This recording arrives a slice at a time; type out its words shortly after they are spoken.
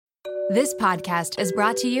This podcast is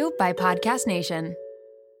brought to you by Podcast Nation.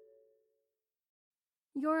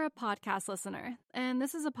 You're a podcast listener, and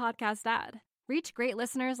this is a podcast ad. Reach great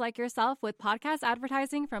listeners like yourself with podcast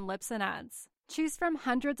advertising from Libsyn Ads. Choose from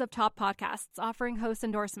hundreds of top podcasts offering host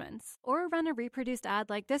endorsements, or run a reproduced ad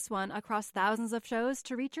like this one across thousands of shows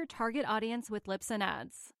to reach your target audience with Libsyn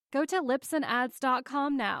Ads. Go to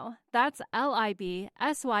libsynads.com now. That's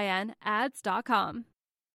LIBSYN ads.com.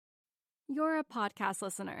 You're a podcast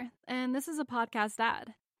listener, and this is a podcast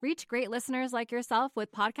ad. Reach great listeners like yourself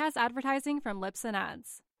with podcast advertising from Libsyn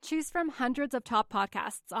Ads. Choose from hundreds of top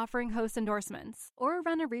podcasts offering host endorsements, or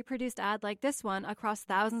run a reproduced ad like this one across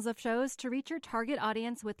thousands of shows to reach your target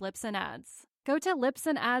audience with Libsyn Ads. Go to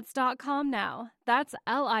libsynads.com now. That's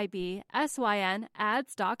LIBSYN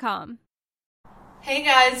ads.com. Hey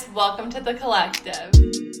guys, welcome to The Collective.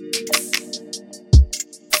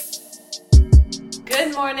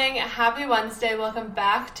 Good morning, happy Wednesday, welcome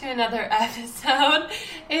back to another episode.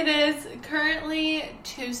 It is currently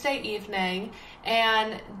Tuesday evening,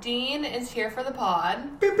 and Dean is here for the pod.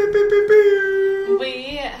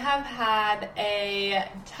 We have had a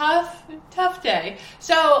tough day,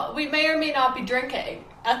 so we may or may not be drinking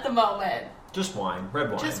at the moment. Just wine, red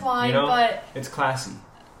wine. Just wine, you know? but it's classy.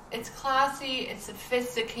 It's classy, it's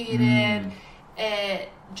sophisticated, It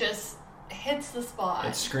just hits the spot.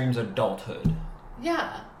 It screams adulthood.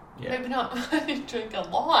 Yeah. Maybe not when you drink a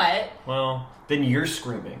lot. Well, then you're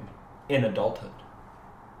screaming in adulthood.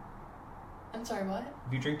 I'm sorry, what?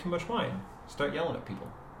 If you drink too much wine, start yelling at people.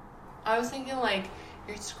 I was thinking like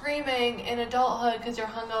you're screaming in adulthood because you're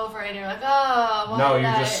hungover and you're like, oh, why No, did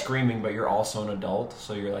you're I... just screaming, but you're also an adult,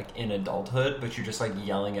 so you're like in adulthood, but you're just like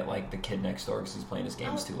yelling at like the kid next door because he's playing his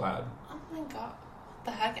games too loud. Oh my god. What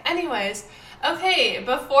the heck? Anyways, okay,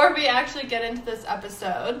 before we actually get into this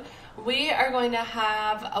episode, we are going to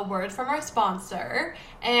have a word from our sponsor,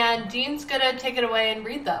 and Dean's going to take it away and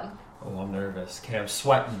read them. Oh, I'm nervous. Okay, I'm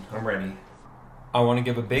sweating. I'm ready. I want to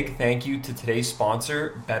give a big thank you to today's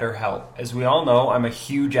sponsor, BetterHelp. As we all know, I'm a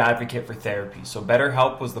huge advocate for therapy, so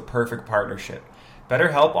BetterHelp was the perfect partnership.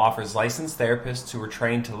 BetterHelp offers licensed therapists who are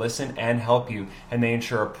trained to listen and help you, and they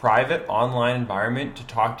ensure a private online environment to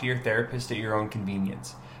talk to your therapist at your own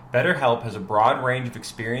convenience. BetterHelp has a broad range of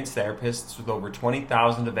experienced therapists with over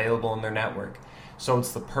 20,000 available in their network. So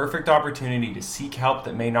it's the perfect opportunity to seek help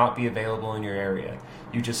that may not be available in your area.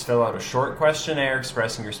 You just fill out a short questionnaire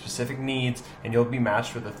expressing your specific needs, and you'll be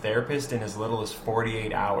matched with a therapist in as little as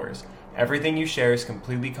 48 hours. Everything you share is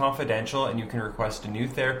completely confidential, and you can request a new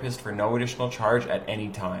therapist for no additional charge at any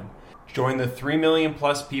time. Join the 3 million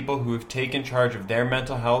plus people who have taken charge of their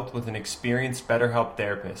mental health with an experienced BetterHelp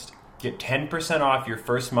therapist. Get 10% off your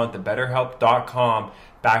first month at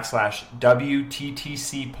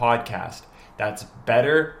betterhelp.com/WTTC podcast. That's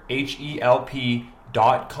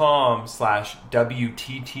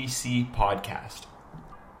betterhelp.com/WTTC podcast.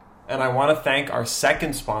 And I want to thank our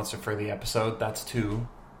second sponsor for the episode. That's two.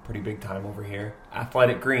 Pretty big time over here.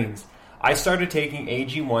 Athletic Greens. I started taking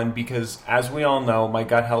AG1 because, as we all know, my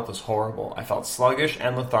gut health is horrible. I felt sluggish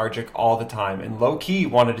and lethargic all the time, and low-key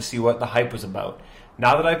wanted to see what the hype was about.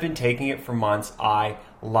 Now that I've been taking it for months, I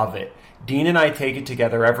love it. Dean and I take it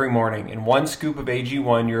together every morning. In one scoop of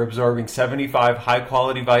AG1, you're absorbing 75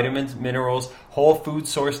 high-quality vitamins, minerals, whole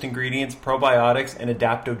food-sourced ingredients, probiotics, and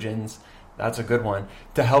adaptogens. That's a good one.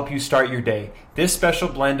 To help you start your day. This special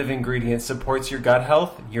blend of ingredients supports your gut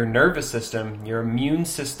health, your nervous system, your immune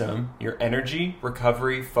system, your energy,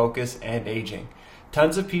 recovery, focus, and aging.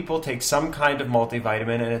 Tons of people take some kind of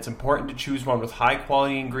multivitamin, and it's important to choose one with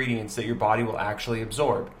high-quality ingredients that your body will actually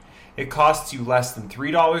absorb. It costs you less than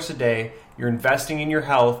 $3 a day, you're investing in your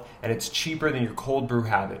health, and it's cheaper than your cold brew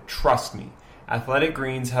habit. Trust me. Athletic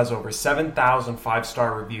Greens has over 7,000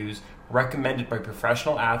 five-star reviews, recommended by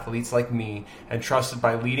professional athletes like me, and trusted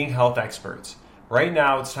by leading health experts. Right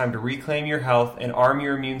now, it's time to reclaim your health and arm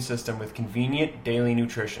your immune system with convenient daily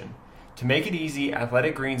nutrition. To make it easy,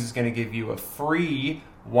 Athletic Greens is going to give you a free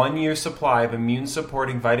 1-year supply of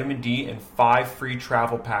immune-supporting vitamin D and 5 free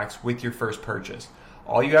travel packs with your first purchase.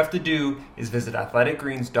 All you have to do is visit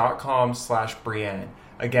athleticgreens.com/Brianne.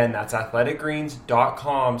 Again, that's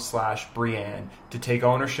athleticgreens.com/Brianne to take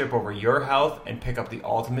ownership over your health and pick up the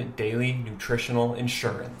ultimate daily nutritional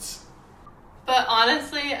insurance. But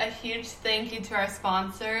honestly, a huge thank you to our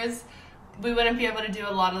sponsors. We wouldn't be able to do a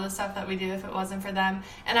lot of the stuff that we do if it wasn't for them.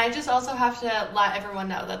 And I just also have to let everyone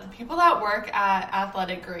know that the people that work at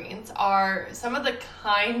Athletic Greens are some of the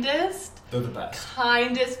kindest, They're the best.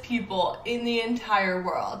 kindest people in the entire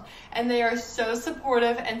world. And they are so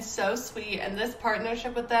supportive and so sweet. And this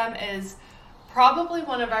partnership with them is probably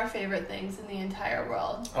one of our favorite things in the entire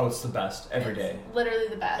world. Oh, it's the best. Every day. Literally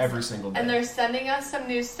the best. Every single day. And they're sending us some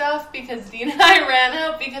new stuff because Dean and I ran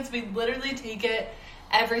out because we literally take it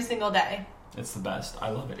every single day. It's the best. I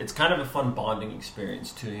love it. It's kind of a fun bonding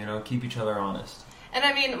experience too, you know, keep each other honest. And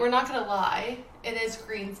I mean, we're not going to lie, it is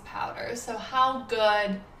greens powder, so how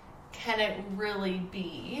good can it really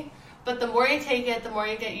be? But the more you take it, the more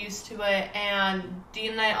you get used to it, and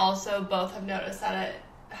Dean and I also both have noticed that it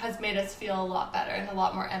has made us feel a lot better and a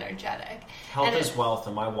lot more energetic. Health is wealth,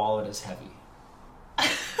 and my wallet is heavy. That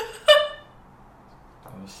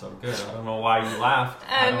was so good. I don't know why you laughed.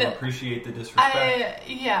 I don't appreciate the disrespect.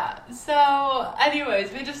 So,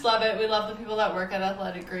 anyways, we just love it. We love the people that work at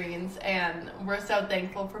Athletic Greens, and we're so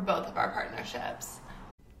thankful for both of our partnerships.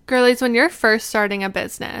 Girlies, when you're first starting a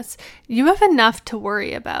business, you have enough to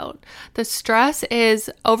worry about. The stress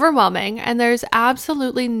is overwhelming, and there's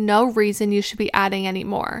absolutely no reason you should be adding any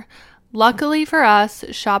more. Luckily for us,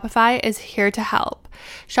 Shopify is here to help.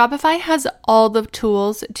 Shopify has all the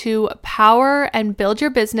tools to power and build your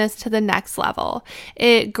business to the next level.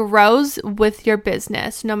 It grows with your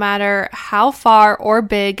business, no matter how far or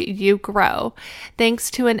big you grow.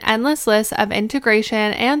 Thanks to an endless list of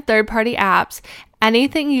integration and third-party apps,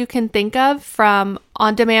 anything you can think of, from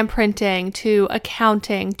on-demand printing to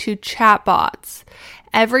accounting to chatbots,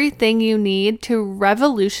 everything you need to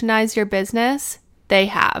revolutionize your business, they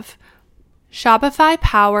have. Shopify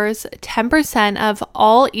powers 10% of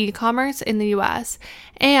all e-commerce in the US,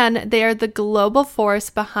 and they are the global force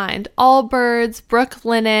behind Allbirds,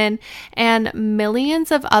 Brooklinen, and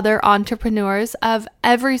millions of other entrepreneurs of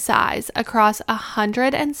every size across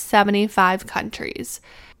 175 countries.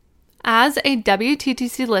 As a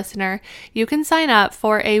WTTC listener, you can sign up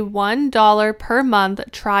for a $1 per month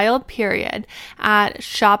trial period at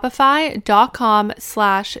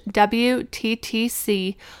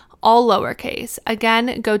shopify.com/WTTC, all lowercase.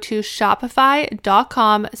 Again, go to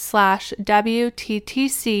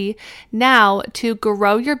shopify.com/WTTC now to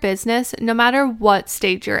grow your business no matter what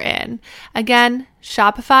stage you're in. Again,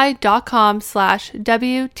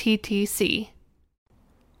 shopify.com/WTTC.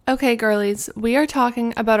 Okay, girlies, we are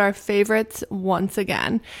talking about our favorites once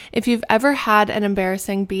again. If you've ever had an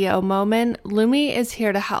embarrassing BO moment, Lume is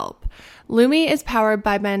here to help. Lume is powered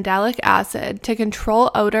by mandelic acid to control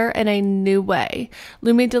odor in a new way.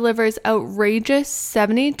 Lume delivers outrageous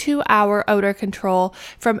 72-hour odor control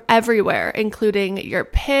from everywhere, including your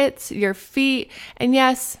pits, your feet, and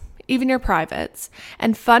yes, even your privates.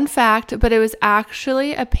 And fun fact, but it was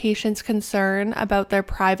actually a patient's concern about their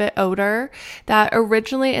private odor that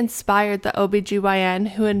originally inspired the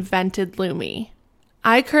OBGYN who invented Lume.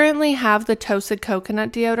 I currently have the toasted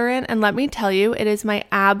coconut deodorant, and let me tell you, it is my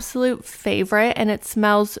absolute favorite and it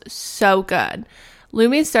smells so good.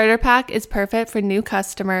 Lume Starter Pack is perfect for new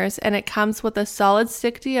customers, and it comes with a solid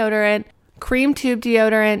stick deodorant, cream tube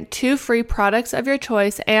deodorant, 2 free products of your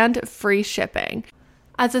choice, and free shipping.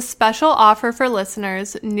 As a special offer for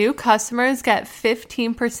listeners, new customers get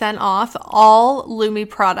 15% off all Lume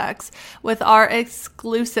products with our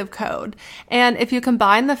exclusive code. And if you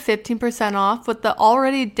combine the 15% off with the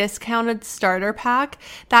already discounted starter pack,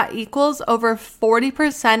 that equals over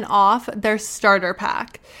 40% off their starter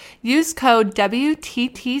pack. Use code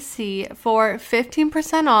WTTC for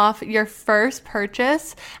 15% off your first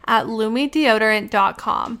purchase at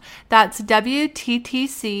lumedeodorant.com. That's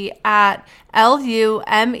WTTC at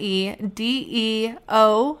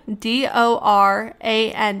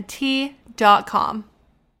LUMEDEODORANT.com.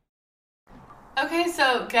 Okay,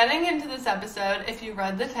 so getting into this episode, if you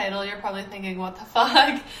read the title, you're probably thinking, what the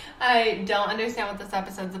fuck? I don't understand what this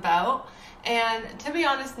episode's about. And to be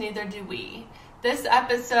honest, neither do we. This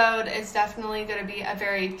episode is definitely going to be a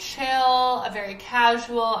very chill, a very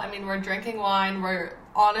casual. I mean, we're drinking wine. We're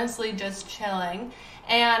honestly just chilling.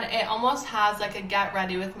 And it almost has like a get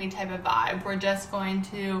ready with me type of vibe. We're just going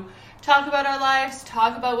to talk about our lives,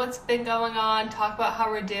 talk about what's been going on, talk about how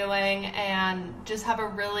we're doing, and just have a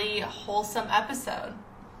really wholesome episode.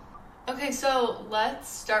 Okay, so let's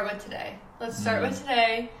start with today. Let's tell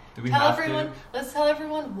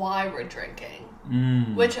everyone why we're drinking.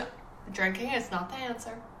 Which drinking is not the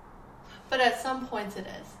answer, but at some points it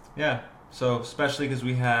is. Yeah. So, especially because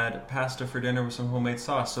we had pasta for dinner with some homemade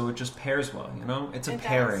sauce, so it just pairs well, you know? It's a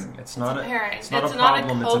pairing. It's not a pairing. It's not a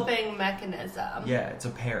problem. It's not a coping mechanism. Yeah, it's a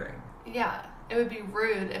pairing. Yeah, it would be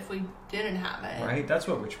rude if we didn't have it. Right? That's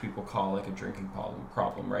what rich people call like a drinking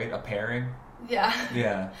problem, right? A pairing. Yeah.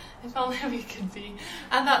 Yeah. If only we could be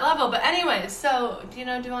at that level. But anyways, so, do you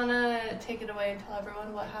want to take it away and tell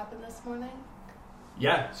everyone what happened this morning?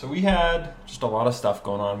 Yeah, so we had just a lot of stuff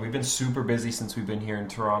going on. We've been super busy since we've been here in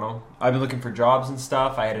Toronto. I've been looking for jobs and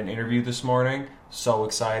stuff. I had an interview this morning. So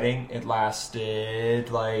exciting. It lasted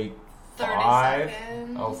like 30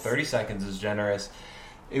 seconds. Oh, 30 seconds is generous.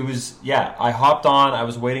 It was, yeah, I hopped on. I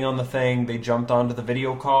was waiting on the thing. They jumped onto the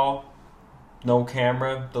video call. No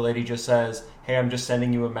camera. The lady just says, hey, I'm just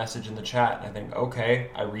sending you a message in the chat. And I think, okay.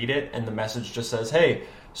 I read it, and the message just says, hey,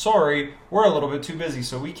 sorry, we're a little bit too busy,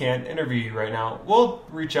 so we can't interview you right now. We'll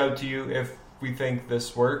reach out to you if we think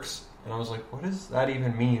this works. And I was like, what does that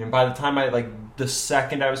even mean? And by the time the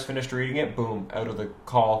second I was finished reading it, boom, out of the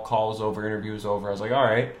call was over, interview was over. I was like, all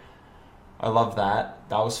right, I love that.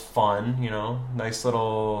 That was fun, nice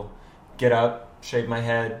little get up, shave my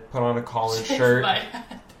head, put on a collared shirt. I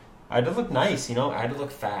had to look nice, I had to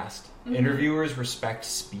look fast. Mm-hmm. Interviewers respect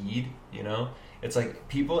speed, It's like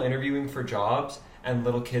people interviewing for jobs and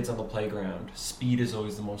little kids on the playground. Speed is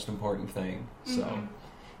always the most important thing. So,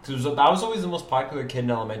 because that was always the most popular kid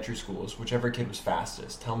in elementary schools, whichever kid was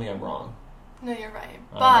fastest. Tell me I'm wrong. No, you're right.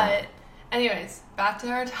 But, anyways, back to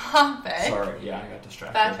our topic. Sorry, yeah, I got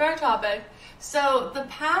distracted. Back to our topic. So, the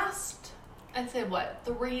past, I'd say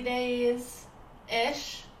 3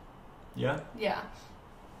 days-ish? Yeah? Yeah.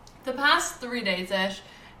 The past 3 days-ish,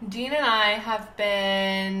 Dean and I have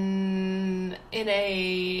been in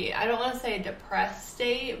I don't want to say a depressed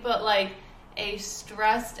state, but a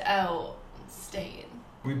stressed out state.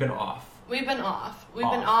 We've been off. We've been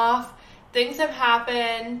off. Things have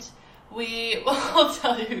happened. I'll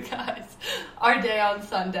tell you guys our day on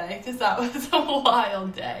Sunday, because that was a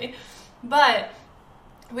wild day. But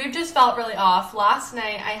we've just felt really off. Last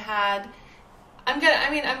night I'm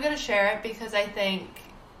gonna share it because I think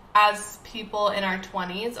as people in our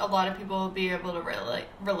 20s, a lot of people will be able to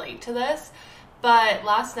relate to this. But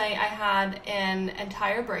last night I had an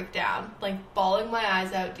entire breakdown, bawling my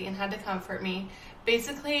eyes out. Dean had to comfort me.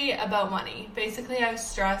 Basically about money. Basically, I was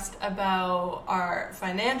stressed about our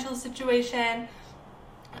financial situation.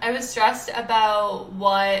 I was stressed about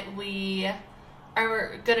what we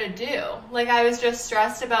are going to do. I was just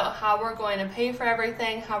stressed about how we're going to pay for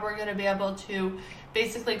everything, how we're going to be able to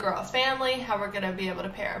basically grow a family, how we're going to be able to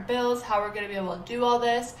pay our bills, how we're going to be able to do all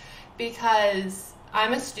this, because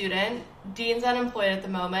I'm a student. Dean's unemployed at the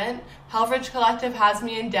moment. Helfrich Collective has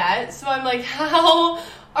me in debt. So I'm like, how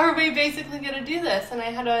are we basically going to do this? And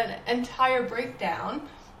I had an entire breakdown.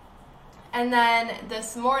 And then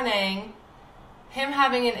this morning, him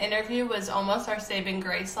having an interview was almost our saving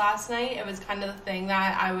grace last night. It was kind of the thing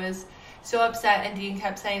that I was so upset, and Dean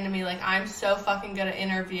kept saying to me, I'm so fucking good at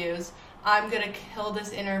interviews. I'm going to kill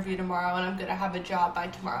this interview tomorrow, and I'm going to have a job by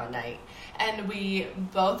tomorrow night. And we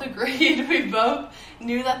both agreed. We both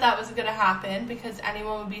knew that was going to happen, because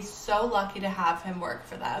anyone would be so lucky to have him work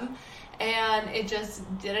for them. And it just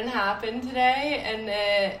didn't happen today, and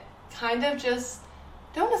it kind of just,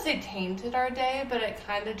 don't want to say tainted our day, but it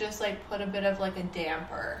kind of just put a bit of a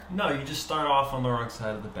damper. No, you just start off on the wrong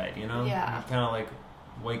side of the bed, Yeah. You kind of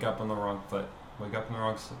wake up on the wrong foot. Wake up on the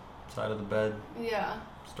wrong side of the bed. Yeah.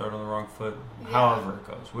 Start on the wrong foot. Yeah. However it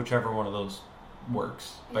goes. Whichever one of those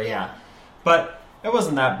works. But yeah. But it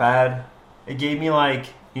wasn't that bad. It gave me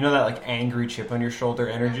that angry chip on your shoulder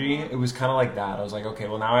energy. Mm-hmm. It was kind of like that. I was like, okay,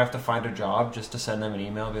 well now I have to find a job just to send them an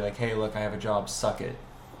email and be like, hey, look, I have a job, suck it.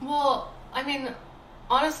 Well,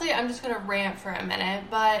 honestly, I'm just going to rant for a minute,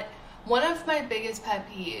 but one of my biggest pet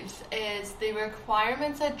peeves is the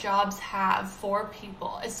requirements that jobs have for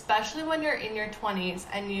people, especially when you're in your 20s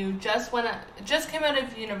and you just came out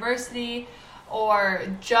of university or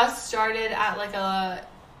just started at a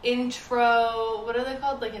intro, what are they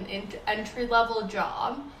called? An entry-level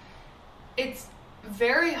job. It's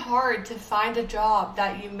very hard to find a job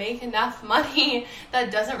that you make enough money that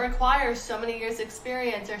doesn't require so many years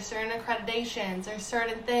experience or certain accreditations or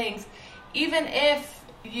certain things, even if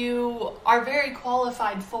you are very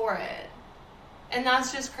qualified for it. And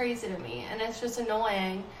that's just crazy to me, and it's just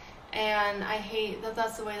annoying, and I hate that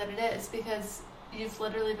that's the way that it is, because you've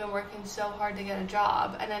literally been working so hard to get a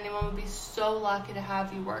job, and anyone would be so lucky to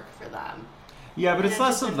have you work for them. Yeah, but it's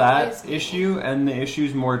less of that issue, and the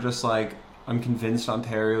issue's more just I'm convinced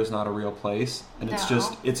Ontario is not a real place, and it's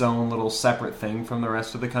just its own little separate thing from the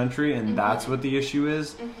rest of the country, and that's what the issue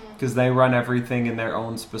is, because they run everything in their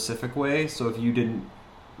own specific way. So if you didn't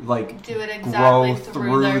do it exactly grow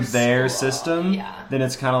through their system, then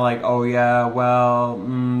it's kind of oh yeah, well,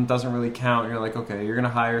 doesn't really count. You're okay, you're gonna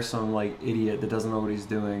hire some idiot that doesn't know what he's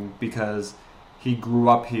doing because he grew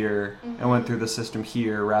up here and went through the system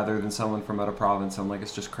here rather than someone from out of province. I'm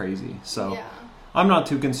it's just crazy. So I'm not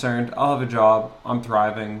too concerned. I'll have a job. I'm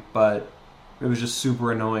thriving, but it was just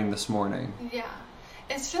super annoying this morning. Yeah.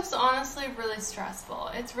 it's just honestly really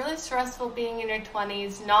stressful. It's really stressful being in your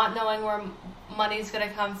 20s, not knowing where money's going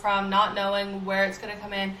to come from, not knowing where it's going to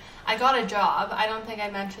come in. I got a job. I don't think I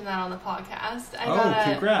mentioned that on the podcast.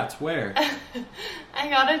 Congrats. Where? I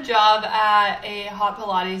got a job at a hot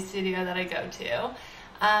Pilates studio that I go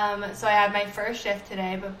to. So I had my first shift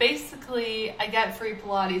today, but basically I get free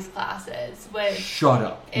Pilates classes, which Shut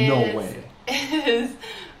up. No way. Is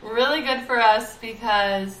really good for us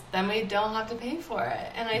because then we don't have to pay for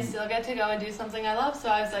it, and I still get to go and do something I love. So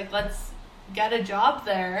I was like, let's get a job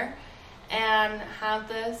there and have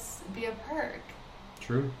this be a perk.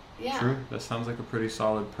 True. Yeah. True. That sounds like a pretty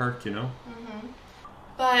solid perk, you know? Mm-hmm.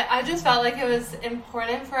 But I just felt like it was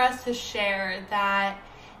important for us to share that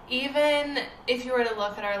even if you were to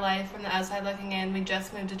look at our life from the outside looking in, we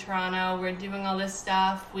just moved to Toronto, we're doing all this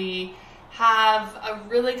stuff, we have a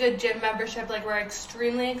really good gym membership, like we're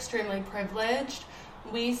extremely, extremely privileged.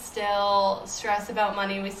 We still stress about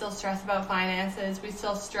money, we still stress about finances, we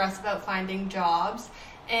still stress about finding jobs,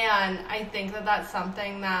 and I think that that's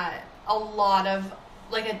something that a lot of,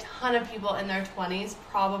 like a ton of people in their 20s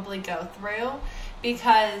probably go through,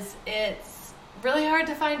 because it's really hard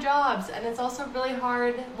to find jobs, and it's also really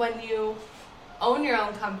hard when you own your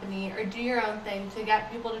own company or do your own thing to get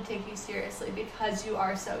people to take you seriously because you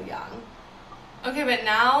are so young. Okay, but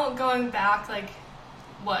now going back, like,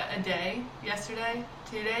 what, a day? Yesterday?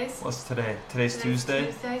 2 days? What's today? Today's Tuesday?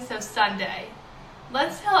 Tuesday, so Sunday.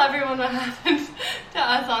 Let's tell everyone what happened to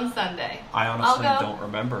us on Sunday. I honestly don't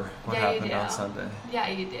remember what happened on Sunday. Yeah,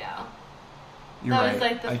 you do. You're right. That was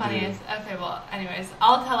like the funniest. Okay, well, anyways,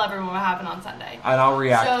 I'll tell everyone what happened on Sunday. And I'll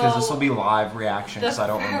react because this will be live reaction because I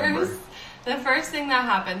don't remember. The first thing that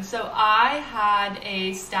happened, so I had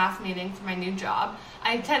a staff meeting for my new job.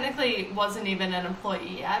 I technically wasn't even an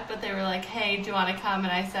employee yet, but they were like, hey, do you want to come?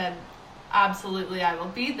 And I said, absolutely, I will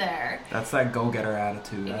be there. That's that go-getter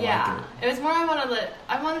attitude. I like it. It was more I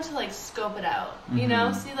wanted to like scope it out, you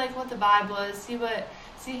know, see like what the vibe was,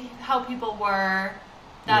 see how people were,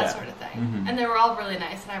 that sort of thing. Mm-hmm. And they were all really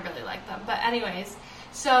nice and I really liked them. But anyways,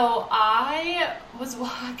 so I was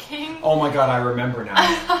walking. Oh my god, I remember now.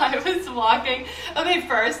 I was walking. Okay,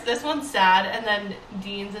 first, this one's sad, and then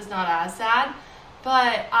Dean's is not as sad.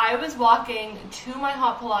 But I was walking to my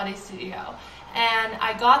hot Pilates studio, and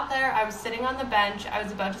I got there, I was sitting on the bench, I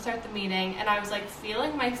was about to start the meeting, and I was like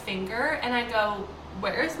feeling my finger, and I go,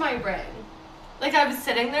 where's my ring? Like, I was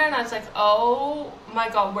sitting there and I was like, oh my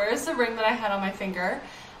god, where's the ring that I had on my finger?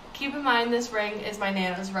 Keep in mind, this ring is my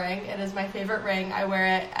Nana's ring. It is my favorite ring. I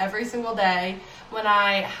wear it every single day. When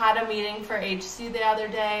I had a meeting for HC the other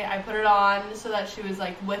day, I put it on so that she was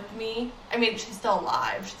like with me. I mean, she's still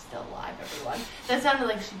alive. She's still alive, everyone. That sounded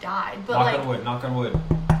like she died. But knock on wood.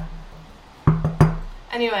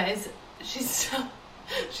 Anyways, she's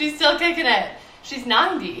still kicking it. She's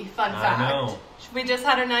 90, fun fact. I know. We just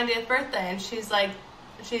had her 90th birthday, and she's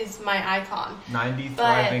my icon. 90,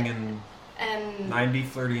 thriving, and 90,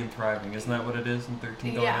 flirty, and thriving. Isn't that what it is in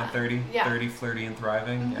 13 going on 30? Yeah. 30, flirty, and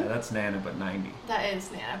thriving? Mm-hmm. Yeah, that's Nana, but 90. That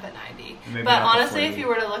is Nana, but 90. Maybe but honestly, if you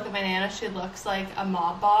were to look at my Nana, she looks like a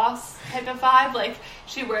mob boss type of vibe. Like,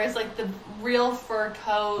 she wears, like, the real fur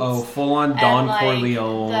coats. Oh, full-on Don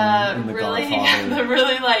Corleone in The Godfather. Yeah, the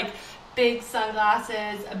really, like, big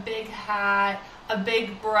sunglasses, a big hat, a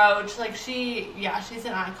big brooch. Like, she's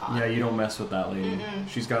an icon. Yeah, you don't mess with that lady. Mm-mm.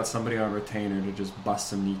 She's got somebody on retainer to just bust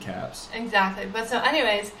some kneecaps. Exactly. But so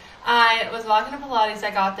anyways, I was walking to Pilates.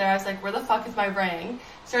 I got there. I was like, where the fuck is my ring?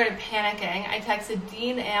 Started panicking. I texted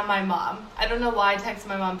Dean and my mom. I don't know why I texted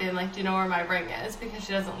my mom being like, do you know where my ring is? Because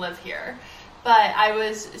she doesn't live here. But I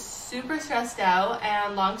was super stressed out.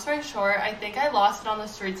 And long story short, I think I lost it on the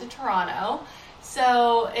streets of Toronto.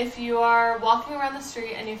 So if you are walking around the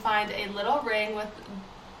street and you find a little ring with,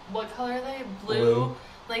 what color are they? Blue.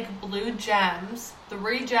 Like blue gems,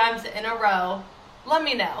 3 gems in a row, let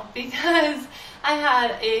me know, because I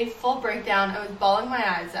had a full breakdown. I was bawling my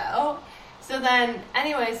eyes out. So then,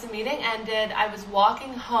 anyways, the meeting ended. I was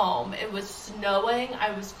walking home. It was snowing.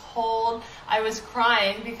 I was cold. I was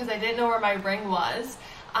crying because I didn't know where my ring was.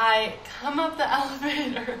 I come up the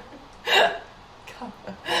elevator.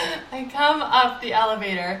 I come up the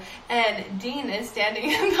elevator, and Dean is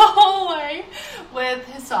standing in the hallway with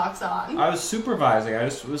his socks on. I was supervising.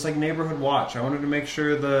 It was like neighborhood watch. I wanted to make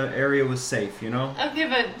sure the area was safe, you know? Okay,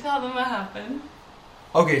 but tell them what happened.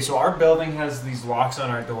 Okay, so our building has these locks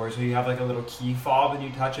on our doors. So you have like a little key fob, and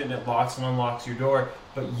you touch it, and it locks and unlocks your door.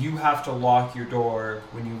 But you have to lock your door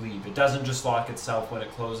when you leave. It doesn't just lock itself when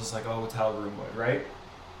it closes like a hotel room would, right?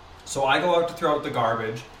 So I go out to throw out the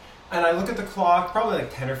garbage. And I look at the clock, probably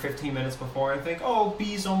like 10 or 15 minutes before, and think, oh,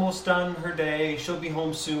 B's almost done her day. She'll be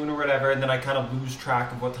home soon or whatever. And then I kind of lose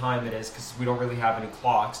track of what time it is because we don't really have any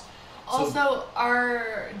clocks. Also,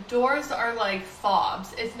 our doors are like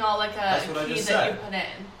fobs. It's not like a key that you put in.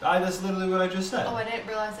 That's literally what I just said. Oh, I didn't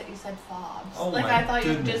realize that you said fobs. Oh, like, my I thought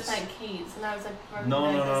goodness. you just meant keys. And I was like,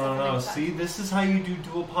 No. See, this is how you do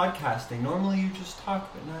dual podcasting. Normally you just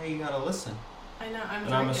talk, but now you gotta listen. I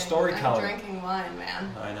know, I'm a storyteller. I'm drinking wine,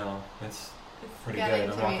 man. I know. It's pretty getting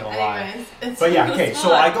good, to I'm me. not gonna lie. Anyways, But yeah, okay, so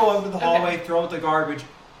fun. I go out to the hallway, throw out the garbage.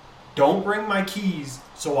 Don't bring my keys,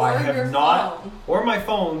 so Or I have your not... phone. Or my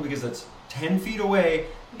phone, because it's 10 feet away,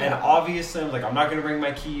 and Yeah. obviously I'm like, I'm not going to bring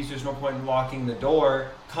my keys, there's no point in locking the door.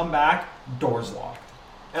 Come back, door's locked.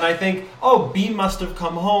 And I think, oh, B must have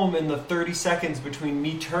come home in the 30 seconds between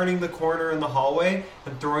me turning the corner in the hallway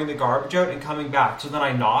and throwing the garbage out and coming back. So then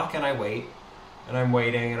I knock and I wait. And I'm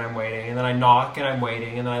waiting and I'm waiting, and then I knock and I'm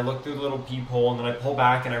waiting, and then I look through the little peephole, and then I pull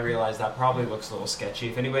back and I realize that probably looks a little sketchy.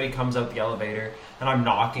 If anybody comes out the elevator and I'm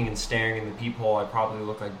knocking and staring in the peephole, I probably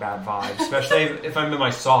look like bad vibes, especially if I'm in my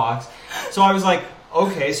socks. So I was like,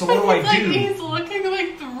 okay, so what do I It's like do? he's looking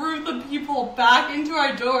like through the peephole back into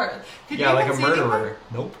our door. Could Yeah, you like even a see anything? murderer.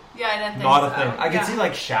 Nope. Yeah, I didn't think Not so. a thing. I could see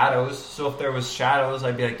like shadows, so if there was shadows,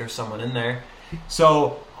 I'd be like, there's someone in there.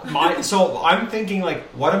 So I'm thinking like,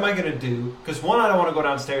 what am I gonna do? Because one, I don't want to go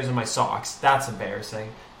downstairs in my socks. That's embarrassing.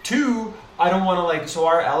 Two, I don't want to like. So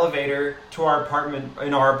our elevator to our apartment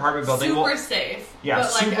in our apartment building, super safe. yeah,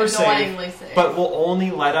 but like super annoyingly safe. but will only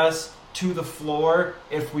let us to the floor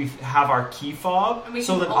if we have our key fob. And we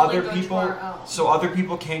So can that only other go to people, our own. so other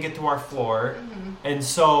people can't get to our floor. And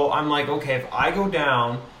so I'm like, okay, if I go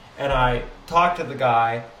down and I talk to the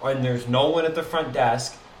guy, and there's no one at the front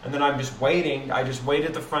desk. And then I'm just waiting. I just wait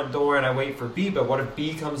at the front door and I wait for B. But what if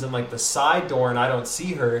B comes in like the side door and I don't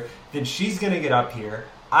see her? Then she's going to get up here.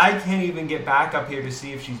 I can't even get back up here to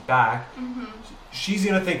see if she's back. She's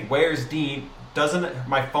going to think, where's Dean?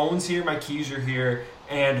 My phone's here, my keys are here.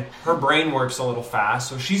 And her brain works a little fast.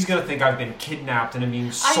 So she's going to think I've been kidnapped and I'm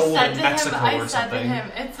being sold in Mexico or something. I said to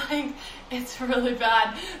him, it's like, it's really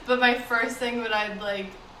bad. But my first thing would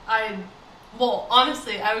well,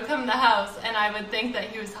 honestly, I would come in the house and I would think that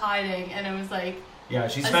he was hiding, and it was like... Yeah,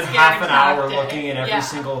 she a spent scare half an hour tactic. looking in every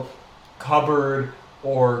single cupboard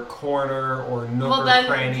or corner or nook or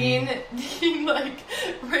cranny. Dean like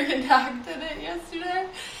reenacted it yesterday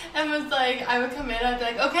and was like, I would come in, I'd be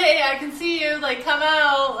like, okay, I can see you, like, come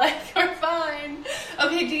out, like, we're fine.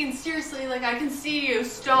 Okay, Dean, seriously, like, I can see you,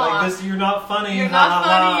 stop. Like this, you're not funny. You're ha, not ha,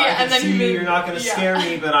 funny, ha. I and can then see you you're not going to scare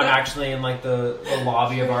me, but I'm actually in like the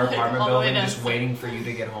lobby of our Like, apartment all the way building, just downstairs. waiting for you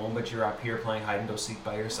to get home. But you're up here playing hide and go seek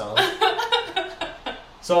by yourself.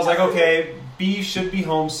 So I was like, okay, B should be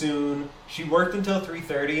home soon. She worked until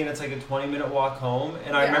 3:30, and it's like a 20-minute walk home.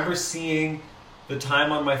 And I Yeah. remember seeing the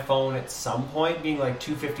time on my phone at some point being like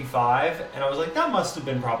 2:55, and I was like, that must have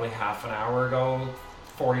been probably half an hour ago,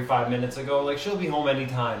 45 minutes ago. Like, she'll be home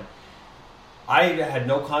anytime. I had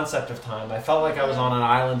no concept of time. I felt like I was on an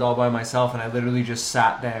island all by myself, and I literally just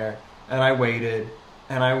sat there, and I waited,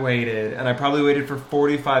 and I waited, and I probably waited for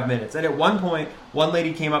 45 minutes. And at one point, one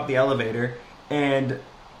lady came up the elevator, and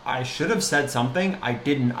I should have said something. I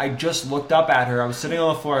didn't. I just looked up at her. I was sitting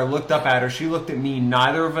on the floor. I looked up at her. She looked at me.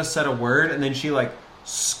 Neither of us said a word, and then she like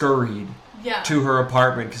scurried to her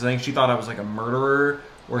apartment because I think she thought I was like a murderer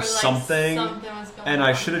or like something. Something was going And on.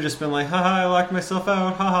 I should have just been like, haha, I locked myself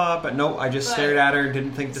out, haha. But no, I just stared at her and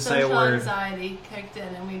didn't think to say a Social word. anxiety kicked in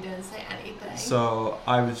and we didn't say anything. So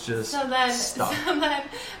I was just So then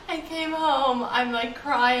I came home, I'm like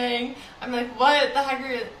crying, I'm like, what the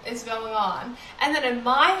heck is going on? And then in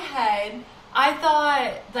my head, I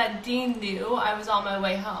thought that Dean knew I was on my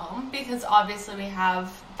way home because obviously we have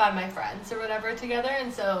Find My Friends or whatever together,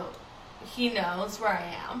 and so he knows where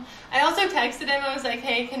I am. I also texted him, I was like,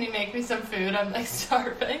 hey, can you make me some food? I'm like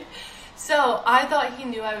starving. So I thought he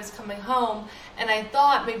knew I was coming home, and I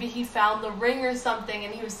thought maybe he found the ring or something,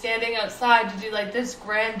 and he was standing outside to do like this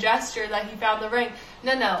grand gesture that he found the ring.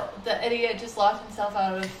 No, the idiot just locked himself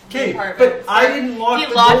out of the apartment. But I didn't lock the door.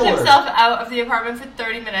 He locked himself out of the apartment for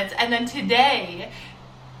 30 minutes, and then today,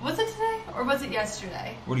 was it today or was it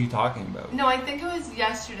yesterday? What are you talking about? No, I think it was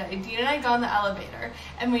yesterday. Dean and I got in the elevator,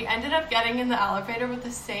 and we ended up getting in the elevator with the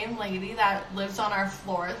same lady that lives on our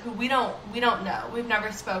floor, who we don't know. We've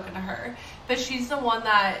never spoken to her, but she's the one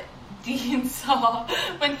that Dean saw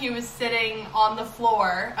when he was sitting on the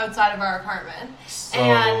floor outside of our apartment.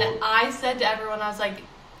 And I said to everyone, I was like,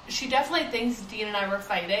 she definitely thinks Dean and I were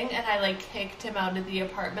fighting, and I like kicked him out of the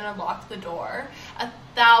apartment and locked the door.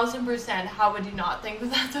 1,000%, how would you not think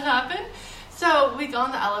that that's what happened? So we got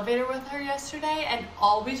on the elevator with her yesterday, and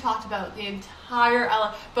all we talked about the entire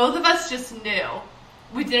both of us just knew.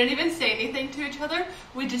 We didn't even say anything to each other.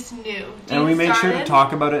 We just knew. And we made sure to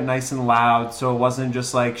talk about it nice and loud, so it wasn't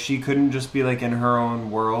just like she couldn't just be like in her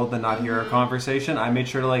own world and not hear our conversation. I made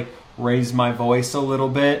sure to like raise my voice a little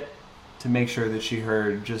bit to make sure that she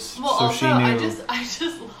heard, just so also, she knew. I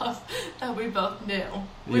just love that we both knew.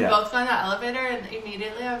 We both got in that elevator, and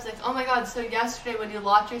immediately I was like, oh my god, so yesterday when you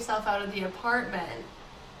locked yourself out of the apartment,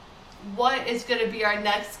 what is going to be our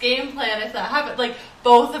next game plan if that happens? Like,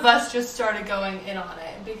 both of us just started going in on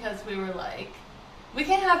it because we were like, we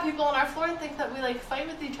can't have people on our floor think that we like fight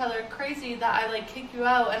with each other crazy, that I like kick you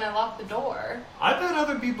out and I lock the door. I bet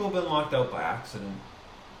other people have been locked out by accident.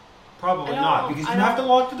 Probably not, because you have to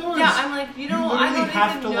lock the doors. Yeah, I'm like, I don't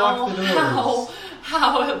have even to know lock the doors.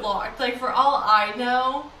 how it locked. Like, for all I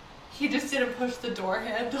know, he just didn't push the door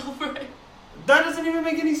handle right. That doesn't even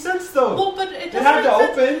make any sense, though. Well, but it doesn't had to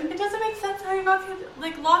make sense. open. It doesn't make sense how you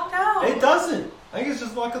got locked out. It doesn't. I think it's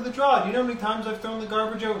just luck of the draw. Do you know how many times I've thrown the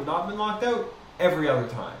garbage out and not been locked out? Every other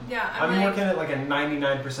time. Yeah, I'm working at like a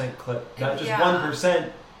 99% clip. Not just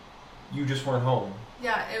 1%. You just weren't home.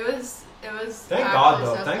 Yeah, it was. Thank God,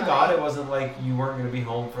 though. Thank God it wasn't like you weren't going to be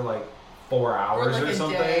home for like 4 hours or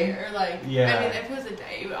something. Day, or like, yeah. I mean, if it was a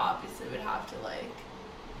day, you obviously would have to like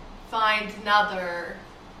find another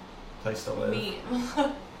place to live.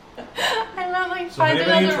 I love like so find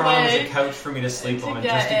another in Toronto way is a couch for me to sleep on,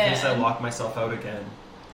 just in case I lock myself out again.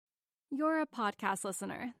 You're a podcast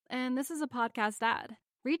listener, and this is a podcast ad.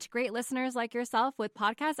 Reach great listeners like yourself with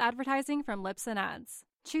podcast advertising from Libsyn Ads.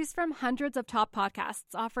 Choose from hundreds of top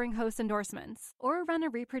podcasts offering host endorsements, or run a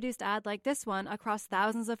reproduced ad like this one across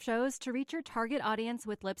thousands of shows to reach your target audience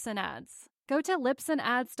with Libsyn Ads. Go to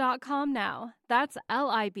libsynads.com now. That's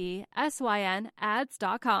LIBSYN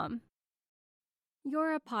ads.com.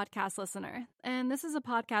 You're a podcast listener, and this is a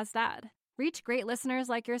podcast ad. Reach great listeners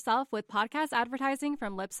like yourself with podcast advertising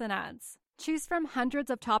from Libsyn Ads. Choose from hundreds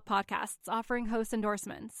of top podcasts offering host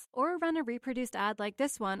endorsements, or run a reproduced ad like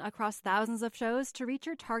this one across thousands of shows to reach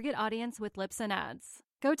your target audience with Libsyn Ads.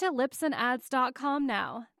 Go to libsynads.com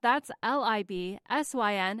now. That's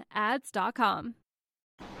LIBSYN ads.com.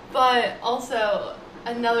 But also,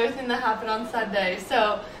 another thing that happened on Sunday.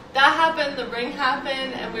 So that happened, the ring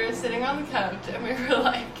happened, and we were sitting on the couch, and we were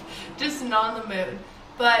like, just not in the mood.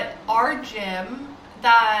 But our gym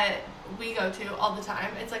that we go to all the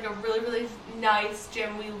time, it's like a really, really nice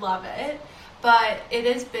gym. We love it. But it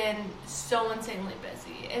has been so insanely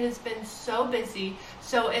busy. It has been so busy.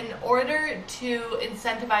 So in order to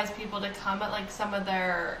incentivize people to come at like some of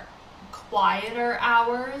their quieter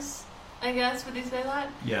hours, I guess, would you say that?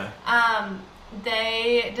 Yeah.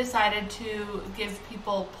 They decided to give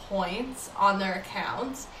people points on their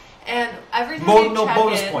accounts. And every time you check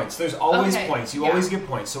bonus in, points. There's always points. You always get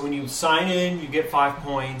points. So when you sign in, you get 5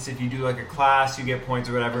 points. If you do like a class, you get points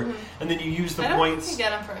or whatever. And then you use the points. I think you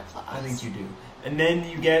get them for a class. I think you do. And then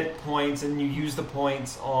you get points, and you use the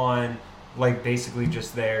points on like basically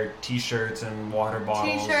just their t-shirts and water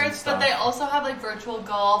bottles. T-shirts, but they also have like virtual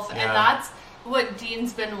golf, and that's what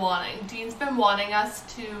Dean's been wanting. Dean's been wanting us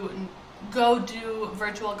to go do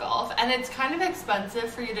virtual golf, and it's kind of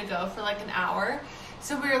expensive for you to go for like an hour.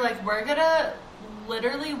 So we were like, we're gonna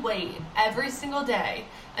literally wait every single day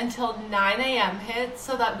until 9 a.m. hits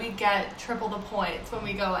so that we get triple the points when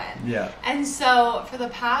we go in. Yeah. And so for the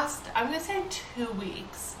past, I'm gonna say 2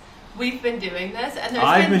 weeks, we've been doing this, and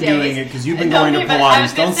I've been doing it because you've been going to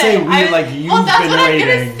Pilates. Don't say we like you've been waiting. Well, that's what I'm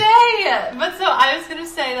gonna say. But so I was gonna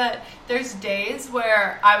say that there's days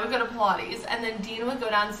where I would go to Pilates, and then Dean would go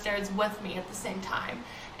downstairs with me at the same time,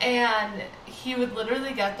 and he would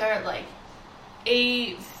literally get there at like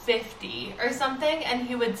 8:50 or something, and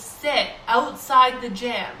he would sit outside the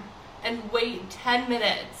gym and wait 10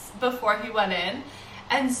 minutes before he went in.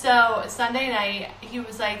 And so Sunday night he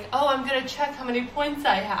was like, oh, I'm gonna check how many points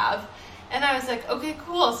I have, and I was like, okay,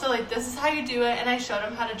 cool, so like this is how you do it. And I showed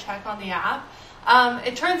him how to check on the app.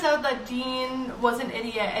 It turns out that Dean was an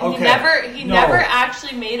idiot, and he never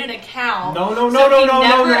actually made an account. He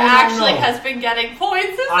never actually has been getting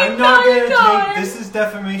points. I'm not going to take this. Is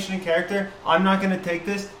defamation of character. I'm not going to take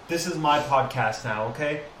this. This is my podcast now.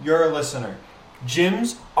 Okay, you're a listener.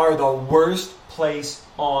 Gyms are the worst place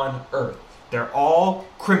on earth. They're all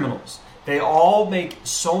criminals. They all make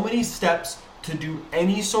so many steps to do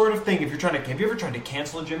any sort of thing. Have you ever tried to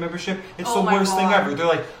cancel a gym membership? It's the worst thing ever. They're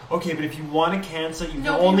like, okay, but if you want to cancel it, you can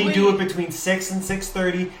only do it between 6 and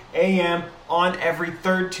 6:30 a.m. on every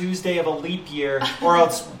third Tuesday of a leap year, or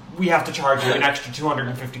else we have to charge you an extra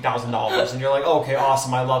 $250,000. And you're like, okay,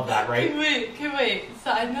 awesome, I love that, right? Okay, wait.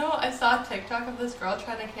 So I saw a TikTok of this girl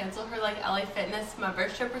trying to cancel her like LA Fitness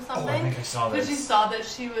membership or something. Oh, I think I saw this. Because she saw that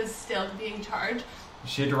she was still being charged.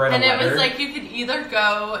 She had to write a letter. And it was like you could either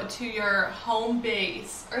go to your home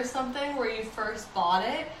base or something where you first bought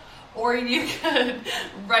it, or you could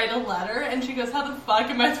write a letter. And she goes, how the fuck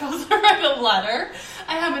am I supposed to write a letter?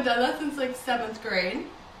 I haven't done that since like 7th grade.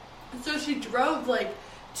 So she drove like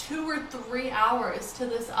 2 or 3 hours to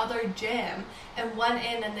this other gym and went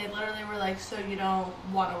in, and they literally were like, so you don't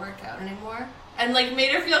want to work out anymore? And like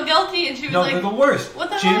made her feel guilty, and she was like, they're the worst. What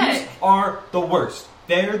the Gyms heck? are the worst.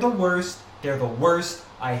 They're the worst. They're the worst.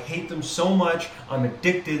 I hate them so much. I'm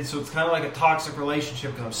addicted, so it's kind of like a toxic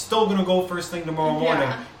relationship because I'm still going to go first thing tomorrow morning.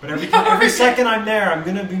 But every second I'm there, I'm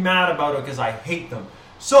going to be mad about it because I hate them.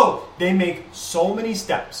 So they make so many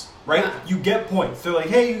steps, right? Yeah. You get points. They're like,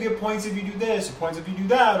 hey, you get points if you do this, or points if you do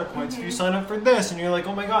that, or points if you sign up for this. And you're like,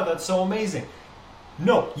 oh my God, that's so amazing.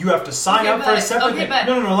 No, you have to sign up for a separate thing.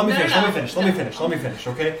 No, let me finish,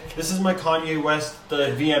 okay? This is my Kanye West,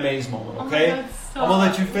 the VMAs moment, okay? God, I'm gonna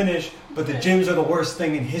let you finish, but the gyms are the worst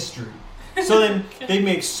thing in history. So then they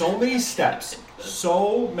make so many steps,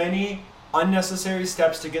 so many unnecessary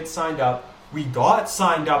steps to get signed up. We got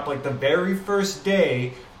signed up like the very first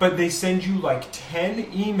day, but they send you like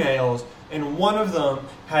 10 emails, and one of them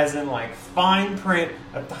has in like fine print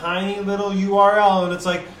a tiny little URL, and it's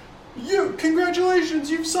like,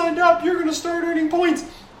 congratulations, you've signed up, you're going to start earning points.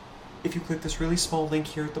 If you click this really small link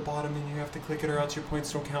here at the bottom, and you have to click it or else your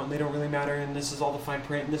points don't count and they don't really matter, and this is all the fine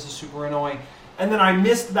print, and this is super annoying. And then I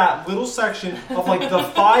missed that little section of like the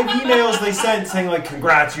 5 emails they sent saying like,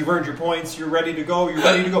 congrats, you've earned your points, you're ready to go. It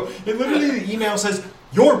literally, the email says,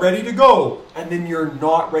 you're ready to go, and then you're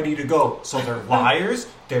not ready to go. So they're liars,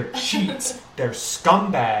 they're cheats, they're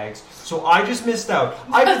scumbags. So I just missed out.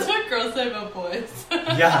 That's what girls say about boys.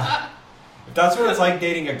 Yeah. If that's what it's like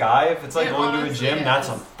dating a guy, if it's like It going to a honestly gym, is. that's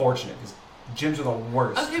unfortunate because gyms are the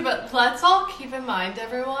worst. Okay, but let's all keep in mind,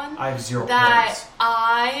 everyone, I have 0 that points.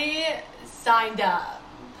 I signed up.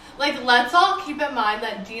 Like, let's all keep in mind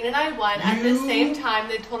that Dean and I went at the same time.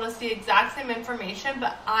 They told us the exact same information,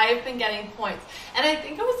 but I've been getting points. And I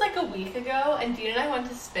think it was like a week ago, and Dean and I went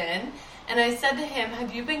to spin, and I said to him,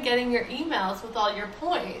 have you been getting your emails with all your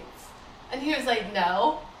points? And he was like,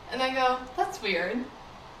 no. And I go, that's weird.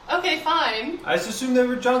 Okay, fine. I just assumed they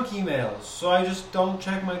were junk emails, so I just don't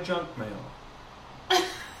check my junk mail.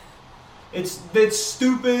 It's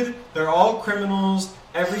stupid. They're all criminals.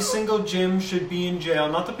 Every single gym should be in jail.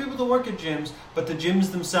 Not the people that work at gyms, but the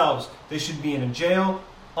gyms themselves. They should be in a jail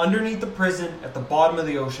underneath the prison at the bottom of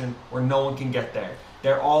the ocean where no one can get there.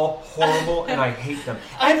 They're all horrible, and I hate them.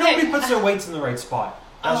 And nobody puts their weights in the right spot.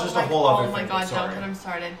 That's just a whole other thing. Oh my God, Sorry. don't get him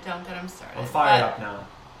started. Don't get him started. I'm fired up now.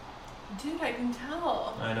 Dude, I can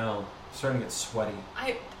tell. I know. I'm starting to get sweaty.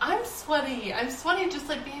 I'm sweaty. I'm sweaty just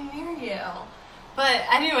like being near you. But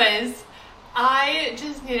anyways, I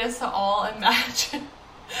just need us to all imagine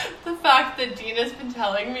the fact that Dean has been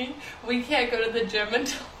telling me we can't go to the gym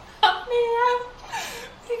until 9 a.m.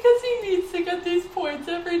 because he needs to get these points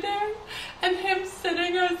every day, and him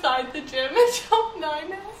sitting outside the gym until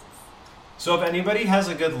 9 a.m. So if anybody has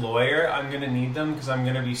a good lawyer, I'm going to need them because I'm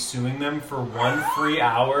going to be suing them for 1 free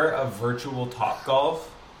hour of virtual Topgolf.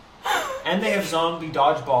 And they have zombie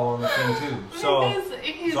dodgeball on the thing too. So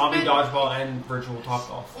zombie dodgeball and virtual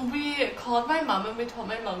Topgolf. We called my mom and we told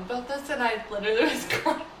my mom about this, and I literally was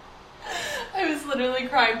crying. I was literally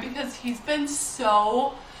crying because he's been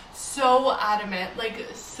so adamant, like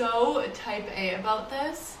so type A about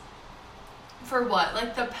this. For what?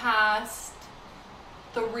 Like the past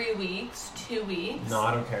 3 weeks, 2 weeks. No,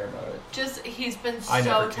 I don't care about it. Just he's been I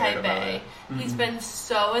so never cared type about A. it. He's been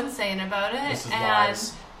so insane about it. This is and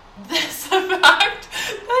lies. this the fact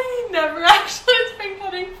that he never actually has been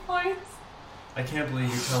getting points. I can't believe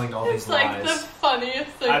you're telling all It's these like lies. the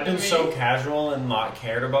funniest thing I've been to me. so casual and not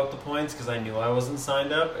cared about the points because I knew I wasn't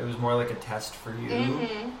signed up. It was more like a test for you.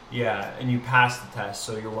 Mm-hmm. Yeah, and you passed the test,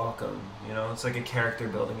 so you're welcome. You know, it's like a character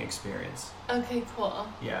building experience. Okay, cool.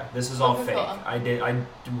 Yeah, this is all Okay, fake. cool. I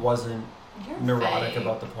wasn't You're neurotic fake.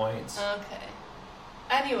 about the points. Okay.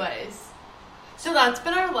 Anyways, so that's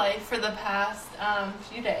been our life for the past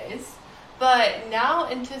few days. But now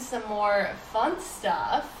into some more fun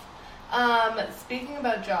stuff. Speaking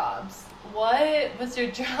about jobs, what was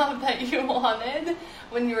your job that you wanted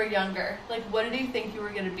when you were younger? Like, what did you think you were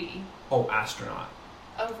going to be? Oh, astronaut.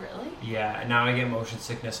 Oh, really? Yeah, and now I get motion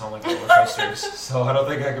sickness on like roller coasters, so I don't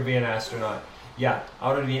think I could be an astronaut. Yeah, I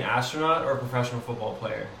wanted to be an astronaut or a professional football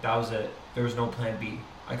player. That was it. There was no plan B.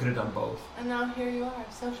 I could have done both. And now here you are,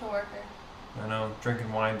 social worker. I know,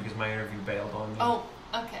 drinking wine because my interview bailed on me. Oh,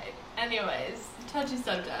 okay. Anyways, touchy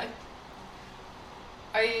subject.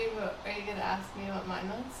 Are you gonna ask me what mine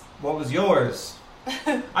was? What was yours?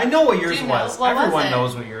 I know what yours was. Everyone was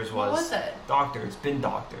knows what yours was. What was it? Doctor. It's been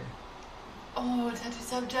doctor. Oh, touchy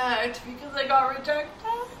subject because I got rejected.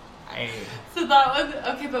 Hey. So that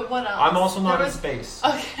was okay, but what else? I'm also not in space.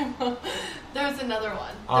 Okay, well, there was another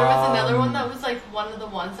one. There was another one that was like one of the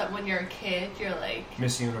ones that when you're a kid, you're like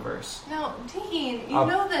Miss Universe. No, Dean, you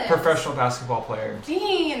know this. Professional basketball player.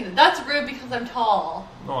 Dean, that's rude because I'm tall.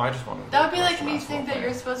 No, I just wanted to That would be like me saying that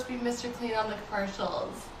you're supposed to be Mr. Clean on the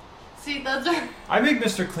commercials. See, that's I make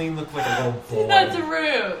Mr. Clean look like a little boy. See, that's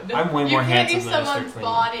rude. I'm way more handsome than Mr. Clean. You can't use someone's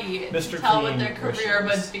body Mr. to tell Clean what their career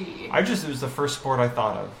wishes. would be. It was the first sport I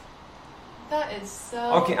thought of. That is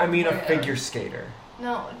so Okay, I mean rude. a figure skater.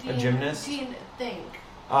 No, Dean. A gymnast? Dean, think.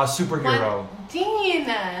 Superhero. Dean!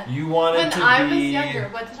 You wanted to be... When I was younger,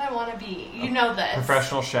 what did I want to be? You know this.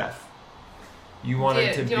 Professional chef. You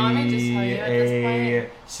wanted to do you want me to just tell you be at this a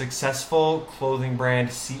successful clothing brand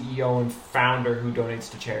CEO and founder who donates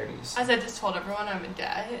to charities. As I just told everyone, I'm in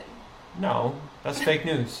debt. No, that's fake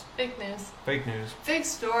news. Fake news. Fake news. Fake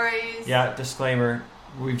stories. Yeah, disclaimer.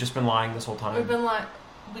 We've just been lying this whole time. We've been lying.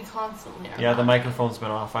 We constantly are. Yeah, the lying. microphone's been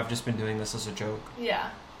off. I've just been doing this as a joke. Yeah.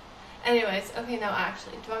 Anyways, okay, no,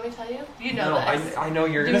 actually, do you want me to tell you? You know this. I know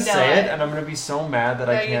you're going to say it, and I'm going to be so mad that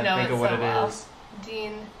I can't think of what it is.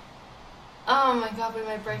 Dean. Oh my god, we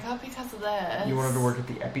might break up because of this. You wanted to work at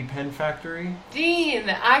the EpiPen factory? Dean,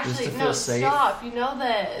 actually, Just to no, feel safe? stop. You know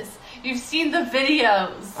this. You've seen the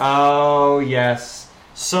videos. Oh, yes.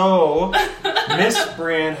 So, Miss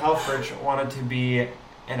Brienne Helfrich wanted to be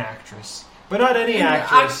an actress. But not any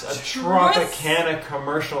actress, a Tropicana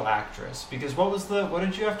commercial actress. Because what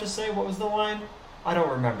did you have to say? What was the line? I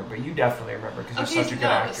don't remember, but you definitely remember because you're such a good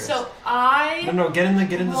actress. So I get in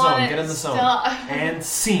the zone. And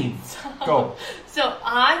scene. Go. So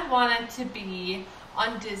I wanted to be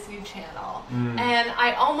on Disney Channel. And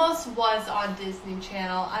I almost was on Disney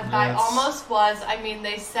Channel. And by almost was, I mean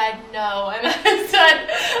they said no. And I said,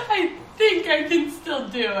 I think I can still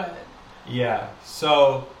do it. Yeah.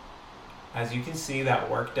 So... as you can see, that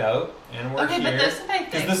worked out, and we're here. But this is my thing.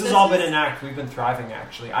 Because this has all been an act. We've been thriving,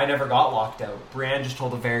 actually. I never got locked out. Brienne just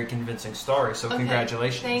told a very convincing story, so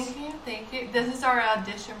congratulations. Thank you. This is our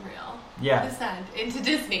audition reel. Yeah. Descent into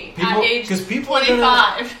Disney at age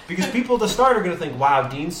 25. Because people at the start are going to think, wow,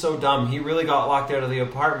 Dean's so dumb. He really got locked out of the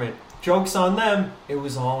apartment. Joke's on them. It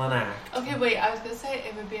was all an act. Okay, wait. I was going to say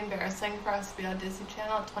it would be embarrassing for us to be on Disney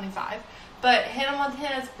Channel at 25. But Hannah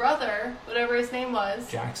Montana's brother, whatever his name was...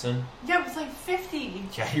 Jackson? Yeah, was like 50.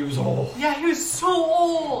 Yeah, he was old. Yeah, he was so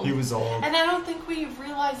old. He was old. And I don't think we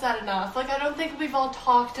realized that enough. Like, I don't think we've all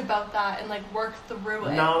talked about that and, like, worked through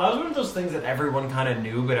it. No, that was one of those things that everyone kind of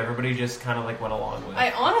knew, but everybody just kind of, like, went along with. I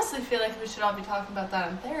honestly feel like we should all be talking about that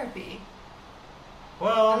in therapy.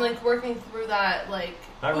 Well... and, like, working through that, like...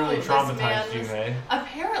 that really traumatized you, eh?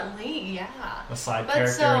 Apparently, yeah. The side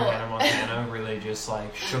character in Hannah Montana really just,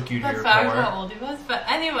 like, shook you to your core. That's how old he was. But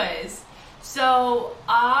anyways, so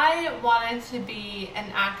I wanted to be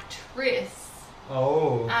an actress.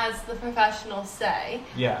 Oh. As the professionals say.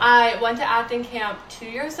 Yeah. I went to acting camp 2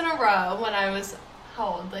 years in a row when I was, how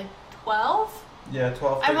old, like 12? Yeah,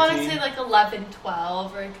 12, 13. I want to say like 11,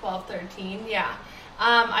 12 or 12, 13, yeah.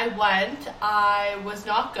 I went. I was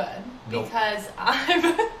not good because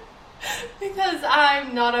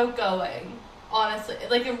I'm not outgoing. Honestly,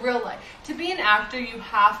 like in real life, to be an actor, you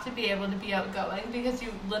have to be able to be outgoing because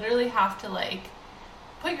you literally have to like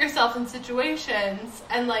put yourself in situations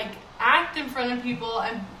and like act in front of people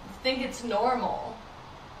and think it's normal,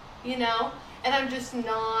 you know. And I'm just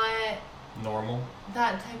not normal.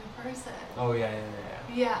 That type of person. Oh yeah.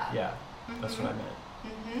 Yeah, that's what I meant.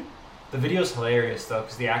 Mm-hmm. The video's hilarious though,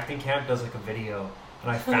 because the acting camp does like a video,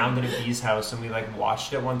 and I found it at Bee's house, and we like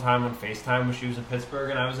watched it one time on FaceTime when she was in Pittsburgh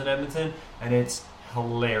and I was in Edmonton, and it's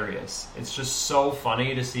hilarious. It's just so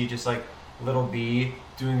funny to see just like little Bee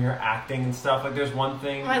doing her acting and stuff. Like there's one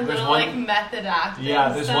thing, like method acting. Yeah,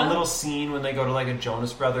 there's one little scene when they go to like a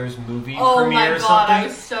Jonas Brothers movie premiere or something. Oh my god, I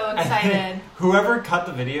was so excited. Whoever cut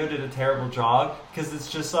the video did a terrible job because it's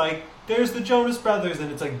just like, there's the Jonas Brothers,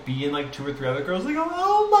 and it's like Bee and like 2 or 3 other girls. They go,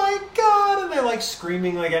 oh my god, and they're like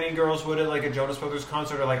screaming like any girls would at like a Jonas Brothers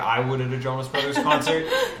concert, or like I would at a Jonas Brothers concert.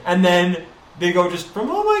 And then they go just from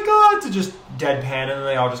oh my god to just deadpan, and then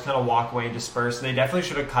they all just kind of walk away and disperse. And they definitely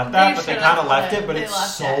should have cut that, but they kind of left it. But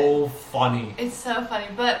it's so funny. It's so funny.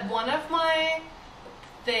 But one of my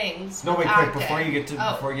things. No, wait, quick before you get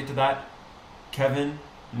to that, Kevin,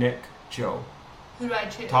 Nick, Joe. Who do I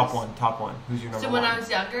choose? Top one. Who's your number one? So when I was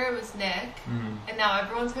younger, it was Nick. Mm. And now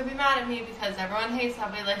everyone's going to be mad at me because everyone hates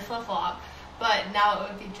how we like flip-flop. But now it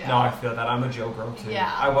would be Joe. No, I feel that. I'm a Joe girl too.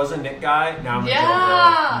 Yeah. I was a Nick guy, now I'm a Joe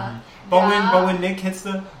girl. Mm-hmm. But when Nick hits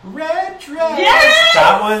the red dress, yes!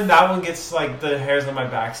 that one gets like the hairs on my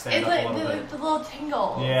back stand up like, a little bit. Like the little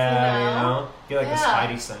tingles. Yeah, you get like the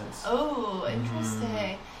spidey sense. Oh,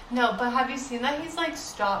 interesting. No, but have you seen that he's like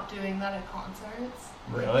stopped doing that at concerts?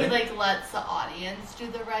 Really? He like lets the audience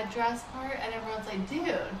do the red dress part, and everyone's like,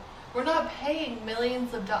 dude, we're not paying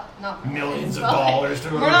millions of dollars, not millions of dollars to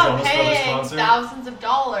go to a Jonas Brothers paying concert. thousands of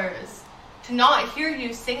dollars to not hear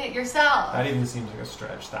you sing it yourself. That even seems like a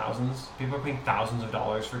stretch. Thousands? People are paying thousands of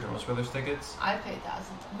dollars for Jonas Brothers tickets? I pay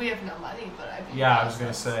thousands. We have no money, but I pay Yeah, thousands. I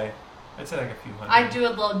was gonna say. I'd say like a few hundred. I do a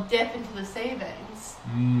little dip into the savings.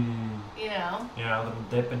 You know? Yeah, a little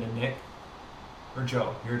dip into Nick. Or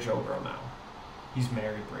Joe. You're a Joe girl now. He's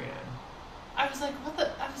married, Brienne. I was like, what the?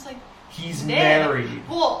 I was like, He's Nick. married.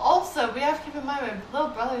 Well, also, we have to keep in mind my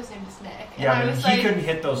little brother's name is Nick. And Yeah, I but was he like, couldn't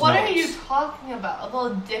hit those what notes. are you talking about? A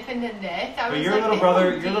little dip into Nick? I But was your like,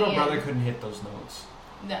 little Dean. brother couldn't hit those notes.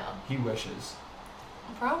 No. He wishes.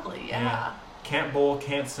 Probably, yeah. Can't bowl,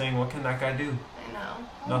 can't sing. What can that guy do? I know.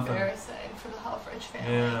 Nothing. Embarrassing for the Helfrich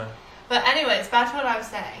family. Yeah. But anyways, back to what I was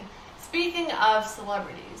saying. Speaking of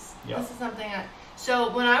celebrities, Yep. this is something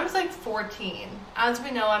so when I was like 14, as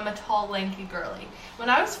we know, I'm a tall, lanky girly.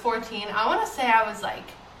 When I was 14, I want to say I was like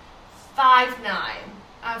 5'9"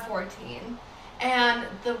 at 14. And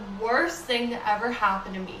the worst thing that ever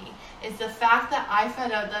happened to me is the fact that I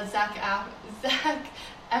found out that Zac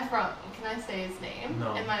Efron, can I say his name?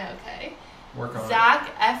 No. Am I okay? Work on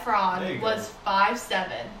Zac There you Efron go. was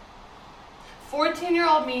 5'7".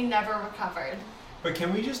 14-year-old me never recovered. But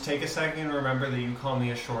can we just take a second and remember that you call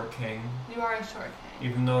me a short king? You are a short king.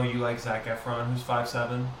 Even though you like Zac Efron, who's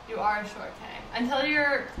 5'7"? You are a short king. Until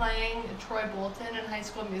you're playing Troy Bolton in High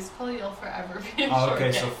School Musical, you'll forever be a short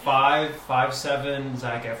Okay, king. so 5'7",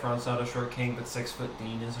 Zac Efron's not a short king, but 6 foot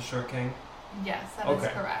Dean is a short king? Yes, that is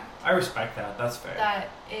Okay. correct. I respect that. That's fair. That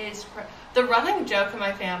is correct. The running joke in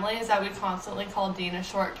my family is that we constantly call Dean a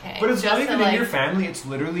short king. But it's just not to, even in your family, it's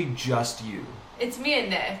literally just you. It's me and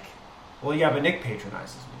Nick. Well, yeah, but Nick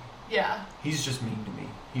patronizes me. Yeah. He's just mean to me.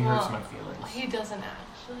 He hurts my feelings. He doesn't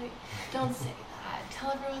actually. Don't say that.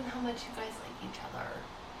 Tell everyone how much you guys like each other.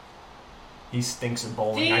 He stinks at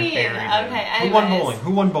bowling. Dean. I buried him. Okay, Who won anyways. bowling?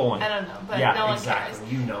 Who won bowling? I don't know, but yeah, no one exactly.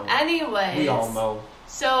 cares. You know. Anyways. We all know.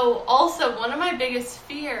 So, also, one of my biggest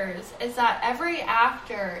fears is that every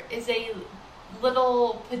actor is a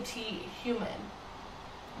little petite human.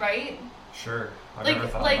 Right? Sure. I've never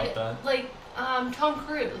thought about that. Like, Tom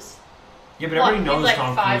Cruise. Yeah, but everybody knows he's like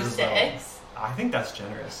Tom 5'6". Cruise is little. I think that's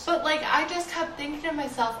generous. But, like, I just kept thinking to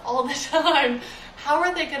myself all the time, how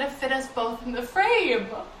are they going to fit us both in the frame?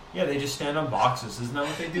 Yeah, they just stand on boxes. Isn't that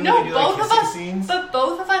what they do? No, They do both like of kissing us, scenes? but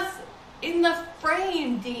both of us in the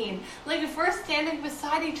frame, Dean. Like, if we're standing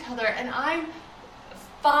beside each other and I'm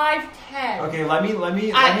 5'10". Okay, let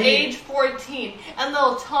me At age 14, and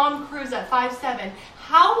little Tom Cruise at 5'7".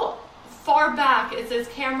 How far back is this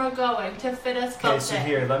camera going to fit us both Okay, so in?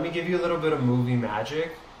 here, let me give you a little bit of movie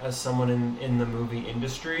magic as someone in the movie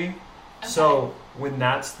industry. Okay. So when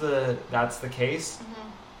that's the case, Mm-hmm.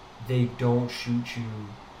 they don't shoot you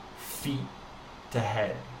feet to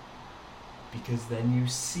head. Because then you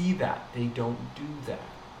see that. They don't do that.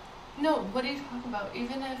 No, what are you talking about?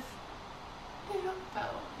 Even if... What are you talking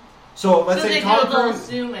about? So let's So say they Tom do a little Cruise,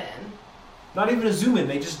 zoom in. not even a zoom in,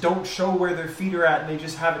 they just don't show where their feet are at and they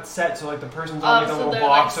just have it set so like the person's on like a so little they're,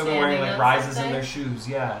 box like, or they're wearing standing like on rises in something? their shoes,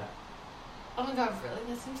 yeah. Oh my god, really?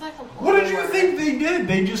 That seems like a lot. What did you work. think they did?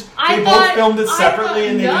 They just I they thought- both filmed it I separately thought-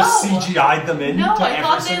 and they no. just CGI'd them into No, I every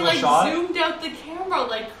thought they single like shot. zoomed out the camera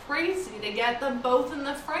like crazy to get them both in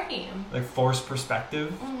the frame. Like forced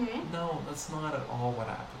perspective. Mm-hmm. No, that's not at all what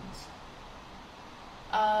happens.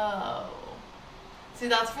 Oh. See,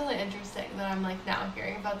 that's really interesting that I'm like now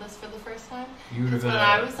hearing about this for the first time. You would have Because been when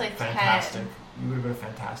I was like fantastic. 10. You would have been a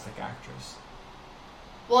fantastic actress.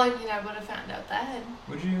 Well, I mean, I would have found out then.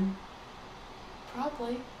 Would you?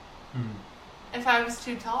 Probably. Hmm. If I was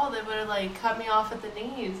too tall, they would have like cut me off at the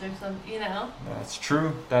knees or something, you know? That's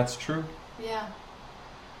true. That's true. Yeah.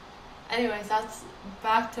 Anyways, that's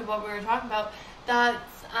back to what we were talking about. That's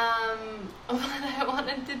what I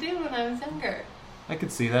wanted to do when I was younger. I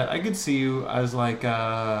could see that. I could see you as like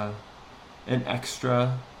an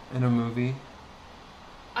extra in a movie.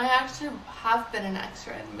 I actually have been an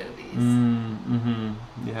extra in movies. Mm-hmm.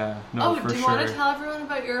 Yeah. No, for do you sure. want to tell everyone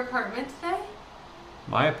about your apartment today?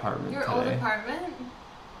 My apartment Your today. old apartment?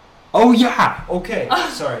 Oh yeah. Okay.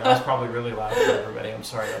 Sorry, that was probably really loud for everybody. I'm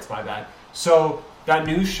sorry. That's my bad. So That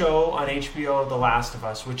new show on HBO, The Last of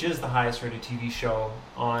Us, which is the highest rated TV show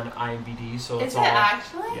on IMDb. So Is it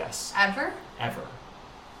actually? Yes. Ever?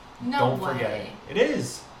 No Don't way. forget it. It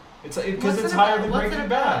is. It's because it's higher than Breaking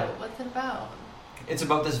Bad. What's it about? It's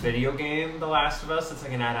about this video game, The Last of Us. It's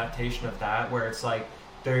like an adaptation of that, where it's like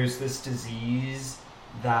there's this disease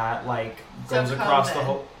that like goes across the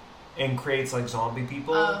whole and creates like zombie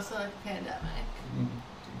people. Oh, so like a pandemic.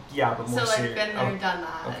 Yeah, but more so like serious. been there, done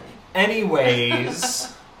that. Okay.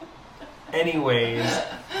 Anyways,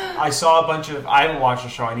 I saw a bunch of. I haven't watched the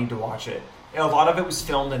show. I need to watch it. A lot of it was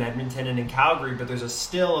filmed in Edmonton and in Calgary, but there's a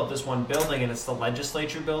still of this one building, and it's the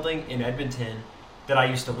legislature building in Edmonton that I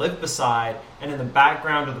used to live beside. And in the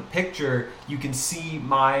background of the picture, you can see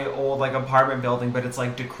my old like apartment building, but it's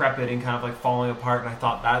like decrepit and kind of like falling apart. And I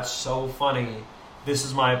thought, that's so funny. This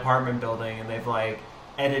is my apartment building, and they've like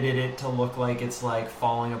edited it to look like it's like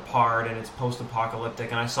falling apart and it's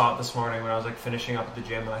post-apocalyptic. And I saw it this morning when I was like finishing up at the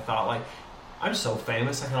gym, and I thought like, I'm so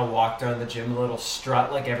famous. I kind of walked around the gym, a little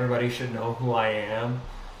strut, like everybody should know who I am.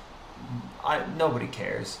 Nobody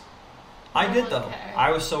cares. I did though. Cared.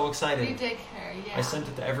 I was so excited. You did care, yeah. I sent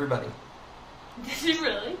it to everybody. Did you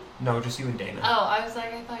really? No, just you and Dana. Oh, I was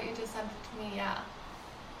like, I thought you just sent it to me. Yeah.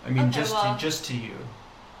 I mean, okay, just to you.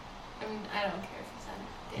 I mean, I don't care if you send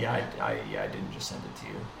it to Dana. Yeah, I didn't just send it to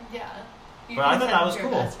you. Yeah. You But I can thought send that it was to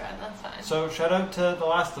your cool. Best friend. That's fine. So shout out to The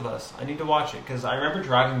Last of Us. I need to watch it because I remember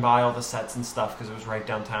driving by all the sets and stuff because it was right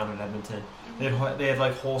downtown in Edmonton. Mm-hmm. They had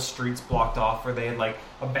like whole streets blocked off where they had like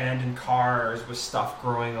abandoned cars with stuff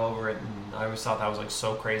growing over it, and I always thought that was like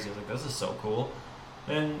so crazy. I was like, this is so cool.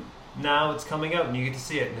 And now it's coming out and you get to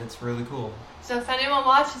see it, and it's really cool. So if anyone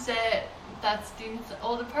watches it, that's Dean's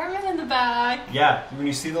old apartment in the back. Yeah, when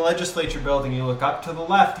you see the legislature building, you look up to the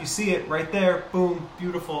left, you see it right there. Boom,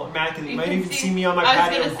 beautiful, immaculate. You might even see me on my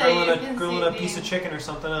patio grilling a piece of chicken or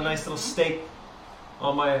something, a nice little steak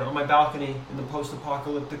on my balcony in the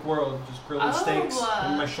post-apocalyptic world, just grilling steaks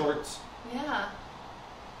in my shorts. Yeah.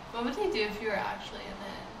 What would you do if you were actually in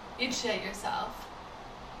it? You'd shit yourself.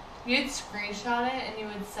 You'd screenshot it and you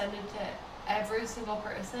would send it to every single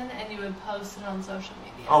person, and you would post it on social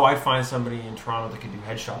media. Oh, I'd find somebody in Toronto that could do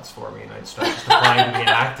headshots for me, and I'd start just applying to be an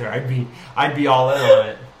actor. I'd be all in on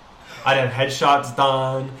it. I'd have headshots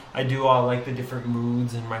done. I'd do all like the different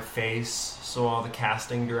moods in my face, so all the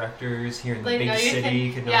casting directors here in the big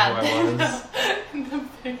city could know who I was. In the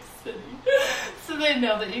big city, so they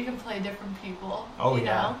know that you can play different people. Oh you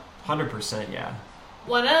yeah, know? 100%, yeah.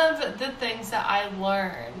 One of the things that I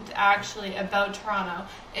learned actually about Toronto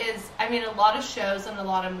is, I mean, a lot of shows and a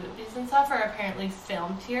lot of movies and stuff are apparently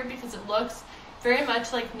filmed here because it looks very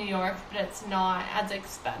much like New York, but it's not as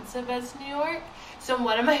expensive as New York. So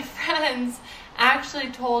one of my friends actually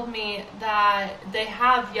told me that they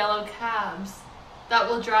have yellow cabs that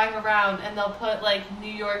will drive around, and they'll put like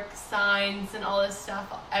New York signs and all this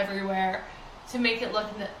stuff everywhere to make it look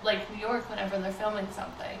like New York whenever they're filming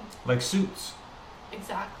something. Like Suits.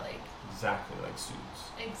 Exactly like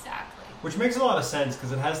Suits. Exactly. Which makes a lot of sense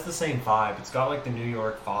because it has the same vibe. It's got like the New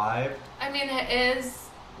York vibe. I mean, it is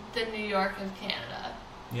the New York of Canada.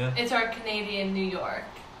 Yeah. It's our Canadian New York.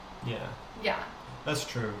 Yeah. Yeah. That's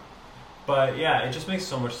true. But yeah, it just makes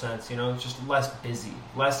so much sense. You know, it's just less busy,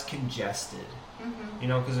 less congested. Mm-hmm. You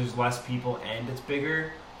know, because there's less people and it's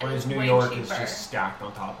bigger. Whereas New way York cheaper. is just stacked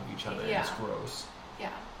on top of each other. Yeah. And it's gross.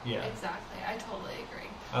 Yeah. Yeah. Exactly. I totally agree.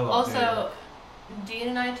 I love New York. Also, Dean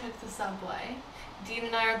and I took the subway. Dean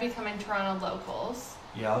and I are becoming Toronto locals.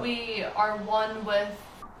 Yeah. We are one with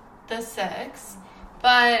the 6.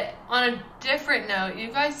 But on a different note,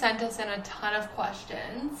 you guys sent us in a ton of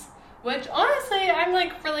questions, which honestly I'm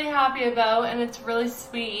like really happy about, and it's really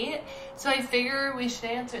sweet. So I figure we should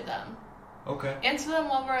answer them. Okay. Answer them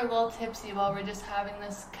while we're a little tipsy, while we're just having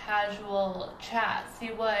this casual chat. See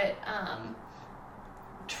what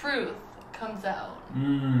truth comes out.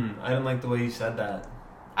 I didn't like the way you said that.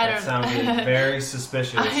 That sounded very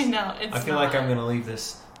suspicious. I know, I feel like I'm going to leave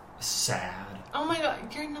this sad. Oh my god,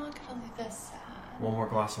 you're not going to leave this sad. One more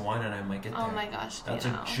glass of wine and I might get there. Oh my gosh, That's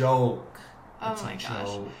Dino. a joke. Oh That's my a gosh.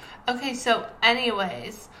 joke. Okay, so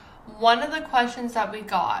anyways, one of the questions that we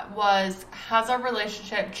got was, has our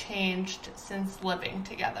relationship changed since living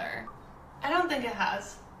together? I don't think it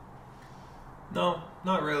has. No,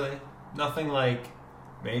 not really. Nothing like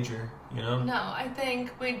major, you know? No, I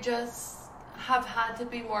think we just have had to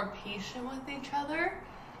be more patient with each other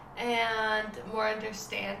and more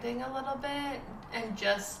understanding a little bit, and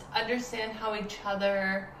just understand how each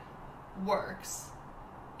other works,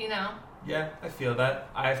 you know? Yeah, I feel that.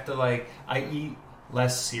 I have to I eat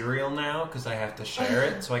less cereal now because I have to share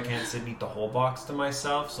it, so I can't sit and eat the whole box to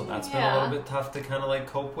myself. So that's been a little bit tough to kind of like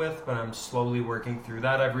cope with, but I'm slowly working through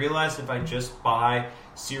that. I've realized if I just buy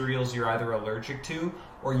cereals you're either allergic to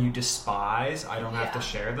or you despise, I don't have to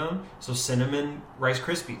share them. So cinnamon Rice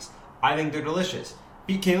Krispies, I think they're delicious.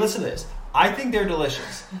 BK, listen to this. I think they're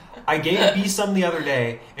delicious. I gave B some the other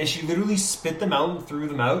day, and she literally spit them out and threw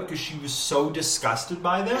them out because she was so disgusted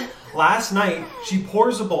by them. Last night, she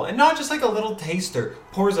pours a bowl, and not just like a little taster,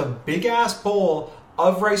 pours a big-ass bowl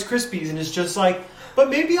of Rice Krispies, and is just like, but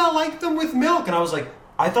maybe I'll like them with milk. And I was like,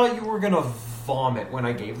 I thought you were going to vomit when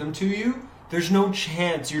I gave them to you. There's no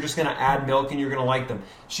chance you're just going to add milk and you're going to like them.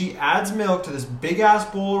 She adds milk to this big-ass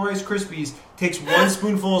bowl of Rice Krispies, takes one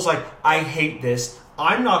spoonful, is like, I hate this.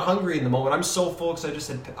 I'm not hungry in the moment. I'm so full because I just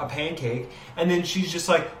had a pancake. And then she's just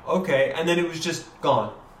like, okay. And then it was just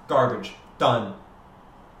gone. Garbage. Done.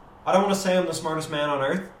 I don't want to say I'm the smartest man on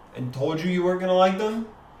earth and told you weren't going to like them.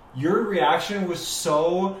 Your reaction was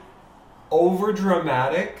so over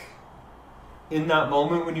dramatic in that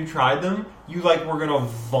moment when you tried them. You like were going to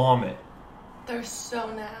vomit. They're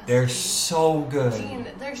so nasty. They're so good. Dean,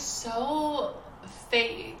 they're so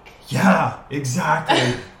fake. Yeah,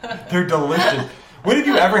 exactly. They're delicious. When have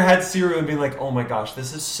you ever had cereal and been like, oh my gosh,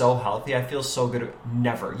 this is so healthy, I feel so good?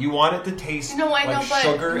 Never. You want it to taste like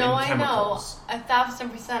sugar and chemicals. I know.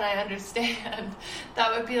 1,000% I understand.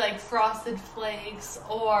 That would be like Frosted Flakes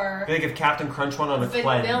or... Like if Captain Crunch went on a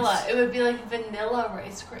vanilla. cleanse. It would be like vanilla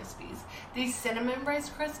Rice Krispies. These cinnamon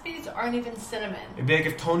Rice Krispies aren't even cinnamon. It'd be like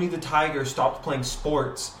if Tony the Tiger stopped playing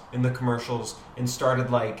sports in the commercials and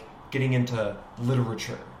started like getting into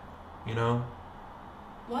literature. You know?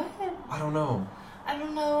 What? I don't know. I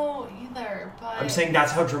don't know either, but... I'm saying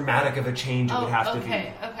that's how dramatic of a change it would have to be.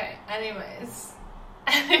 Okay. Anyways,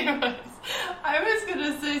 I was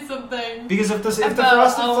gonna say something. Because if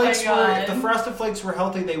the Frosted Flakes were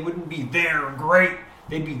healthy, they wouldn't be there great.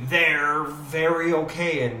 They'd be there very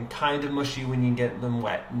okay and kind of mushy when you get them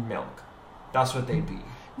wet in milk. That's what they'd be.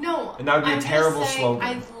 No, and that would be a terrible slogan.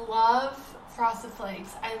 I love Frosted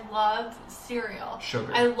Flakes. I love cereal.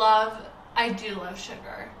 Sugar. I do love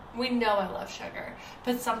sugar. We know I love sugar.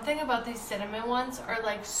 But something about these cinnamon ones are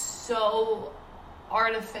like so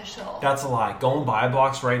artificial. That's a lie. Go and buy a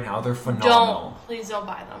box right now. They're phenomenal. Please don't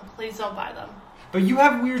buy them. Please don't buy them. But you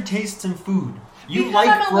have weird tastes in food. You because like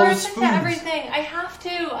I'm gross allergic foods. to everything. I have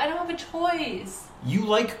to. I don't have a choice. You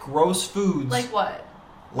like gross foods. Like what?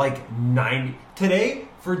 Like 90. Today,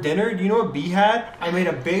 for dinner, do you know what B had? I made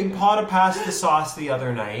a big pot of pasta sauce the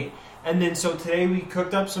other night. And then so today we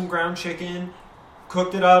cooked up some ground chicken,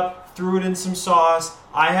 cooked it up, threw it in some sauce.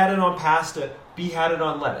 I had it on pasta. B had it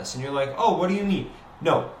on lettuce. And you're like, oh, what do you need?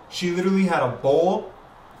 No, she literally had a bowl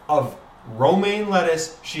of romaine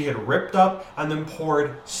lettuce she had ripped up and then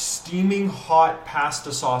poured steaming hot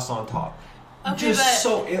pasta sauce on top. Okay,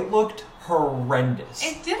 So it looked horrendous.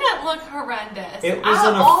 It didn't look horrendous. It was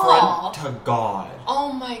an affront to God.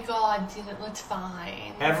 Oh my God, dude, it looked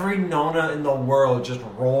fine. Every Nona in the world just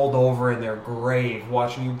rolled over in their grave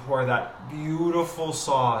watching you pour that beautiful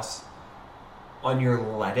sauce on your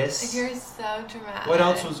lettuce. You're so dramatic. What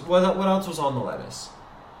else was on the lettuce?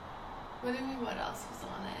 What do you mean what else was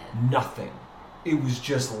on it? Nothing. It was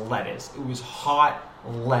just lettuce. It was hot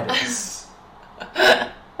lettuce.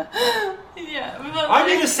 Yeah. I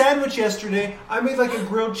made a sandwich yesterday. I made like a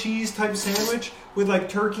grilled cheese type sandwich with like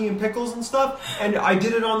turkey and pickles and stuff. And I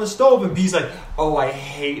did it on the stove. And B's like, oh, I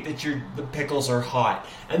hate that the pickles are hot.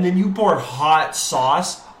 And then you poured hot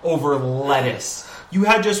sauce over lettuce. You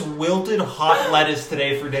had just wilted hot lettuce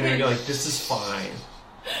today for dinner. And you're like, this is fine.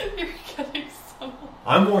 You're getting so...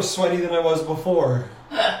 I'm more sweaty than I was before.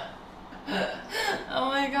 Oh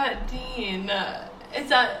my God, Dean. Is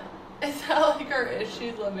that like our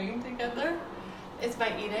issue living together? Is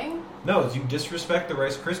my eating? No, you disrespect the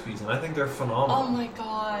Rice Krispies, and I think they're phenomenal. Oh my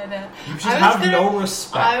God. You just have no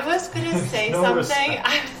respect. I was going to say No something. respect.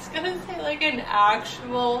 I was going to say like an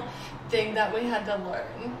actual thing that we had to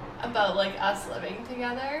learn about like us living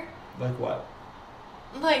together. Like what?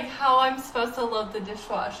 Like how I'm supposed to load the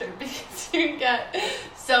dishwasher because you get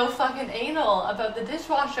so fucking anal about the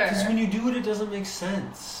dishwasher. Because when you do it, it doesn't make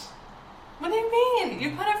sense. What do you mean?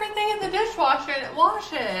 You put everything in the dishwasher and it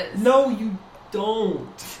washes. No, you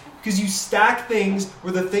don't. Because you stack things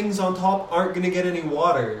where the things on top aren't going to get any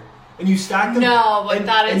water. And you stack them. No, but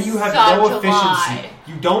that is and you have such no a efficiency. lie.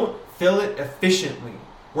 You don't fill it efficiently.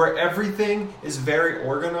 Where everything is very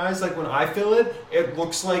organized. Like when I fill it, it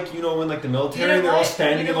looks like, you know, when like the military, they're all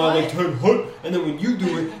standing in line like, and then when you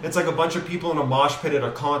do it, it's like a bunch of people in a mosh pit at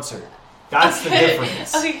a concert. That's the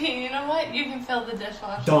difference. Okay, you know what? You can fill the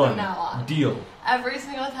dishwasher Done. from now on. Deal. Every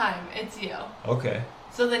single time, it's you. Okay.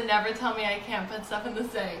 So then never tell me I can't put stuff in the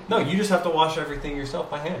sink. No, you just have to wash everything yourself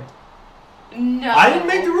by hand. No. I didn't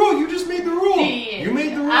make the rule. You just made the rule. Dean, You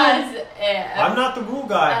made the rule. As if. I'm not the rule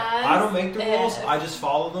guy. I don't make the rules. if. I just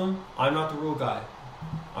follow them. I'm not the rule guy.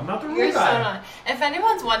 I'm not the rule You're guy. so not. If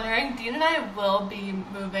anyone's wondering, Dean and I will be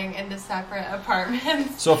moving into separate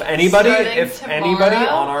apartments. So if anybody tomorrow.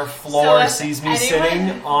 on our floor So if sees me anyone-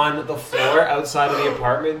 sitting on the floor outside of the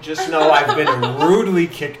apartment, just know I've been rudely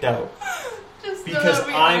kicked out. Just know because that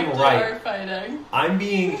we I'm actually right. are fighting. I'm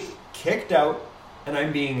being kicked out and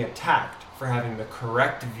I'm being attacked for having the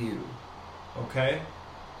correct view. Okay?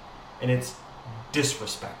 And it's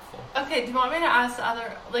disrespectful. Okay, do you want me to ask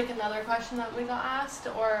another question that we got asked,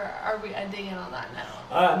 or are we ending it on that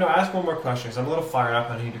note? No, ask one more question because I'm a little fired up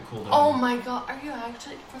and I need to cool down. Oh my god, are you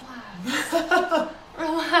actually? Relax.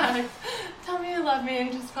 Relax. Tell me you love me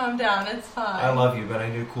and just calm down, it's fine. I love you, but I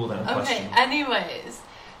need to cool down. Okay, Question. anyways.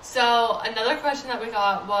 So, another question that we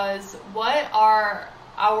got was, what are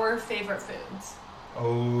our favorite foods?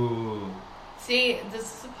 Oh. See, this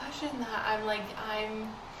is a question that I'm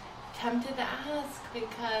tempted to ask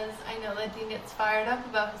because I know that Dean gets fired up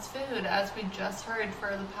about his food, as we just heard for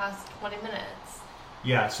the past 20 minutes.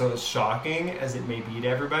 Yeah, so as shocking as it may be to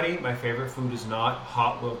everybody, my favorite food is not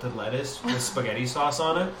hot wilted lettuce with spaghetti sauce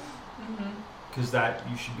on it. Because that,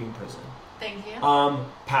 you should be in prison. Thank you.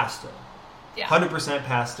 Pasta. Yeah. 100%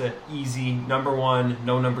 pasta, easy, number one,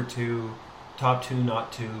 no number two, top two,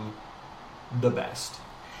 not two, the best.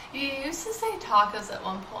 You used to say tacos at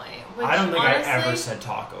one point. Which I don't think honestly, I ever said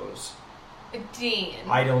tacos. Dean.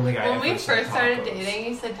 I don't think I ever said tacos. When we first started dating,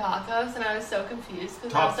 you said tacos, and I was so confused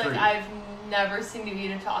because I Top was like, three. I've never seen you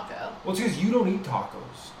eat a taco. Well, it's because you don't eat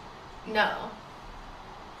tacos. No.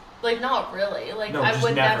 Like, not really. Like, No, I just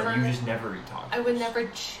would never. You just never eat tacos. I would never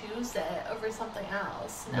choose it over something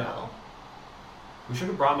else. No. We should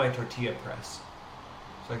have brought my tortilla press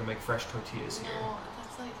so I can make fresh tortillas here. No,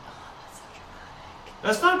 that's like, that's so dramatic.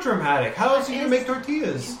 That's not dramatic. How else are you going to make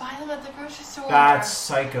tortillas? You buy them at the grocery store. That's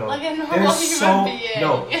psycho. Like a normal There's human being.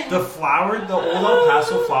 No, the old El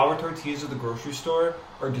Paso flour tortillas at the grocery store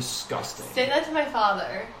are disgusting. Say that to my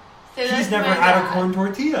father. Say that He's to never my had dad. a corn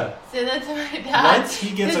tortilla. Say that to my dad. Once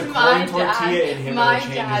he gets a 'Cause corn my tortilla in him, it'll change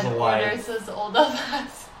his My dad life. orders this old El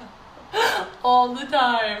Paso all the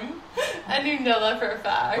time. And you know that for a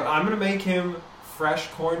fact. But I'm going to make him fresh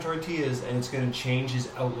corn tortillas, and it's going to change his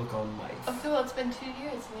outlook on life. Okay, well, it's been 2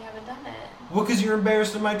 years and we haven't done it. Well, because you're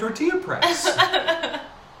embarrassed of my tortilla press.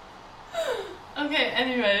 Okay,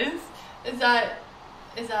 anyways. Is that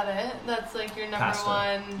it? That's like your number Pasta.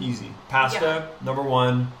 one. Easy. Pasta, number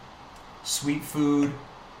one. Sweet food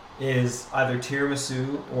is either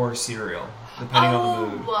tiramisu or cereal, depending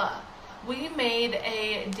on the mood. We made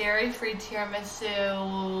a dairy-free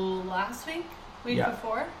tiramisu last week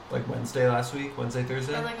before, Like Wednesday,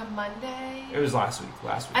 Thursday? or like a Monday. It was last week.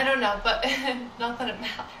 I don't know, but not that it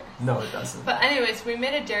matters. No, it doesn't. But anyways, we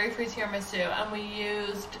made a dairy-free tiramisu, and we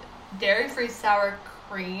used dairy-free sour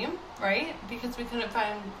cream, right? Because we couldn't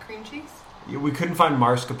find cream cheese. We couldn't find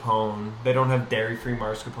mascarpone. They don't have dairy-free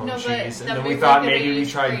mascarpone cheese. And then we were thought gonna maybe we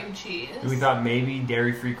use tried. cream cheese. We thought maybe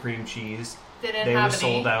dairy-free cream cheese. They were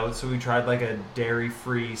sold out, so we tried like a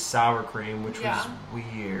dairy-free sour cream, which was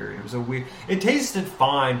weird. It was It tasted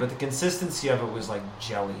fine, but the consistency of it was like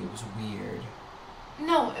jelly. It was weird.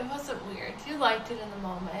 No, it wasn't weird. You liked it in the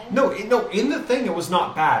moment. No, in the thing it was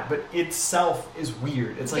not bad, but itself is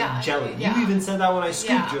weird. It's like jelly. Yeah. You even said that when I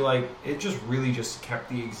scooped. Yeah. You're like, it just really just kept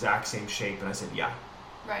the exact same shape, and I said, yeah.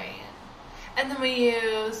 Right. And then we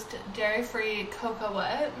used dairy-free Cocoa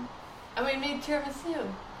Whip, and we made tiramisu.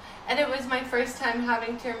 And it was my first time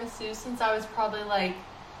having tiramisu since I was probably like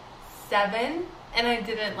 7, and I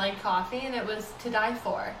didn't like coffee, and it was to die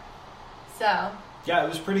for. So. Yeah, it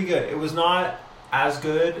was pretty good. It was not as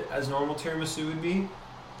good as normal tiramisu would be.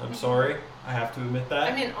 I'm sorry. I have to admit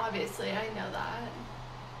that. I mean, obviously, I know that.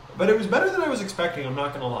 But it was better than I was expecting, I'm not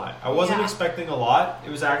going to lie. I wasn't expecting a lot. It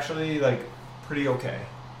was actually, like, pretty okay.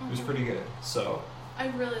 It was pretty good, so. I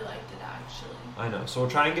really liked it, actually. I know. So we'll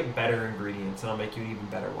try and get better ingredients, and I'll make you an even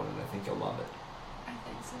better one, and I think you'll love it. I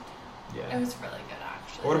think so, too. Yeah. It was really good,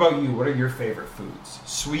 actually. What about you? What are your favorite foods?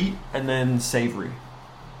 Sweet and then savory.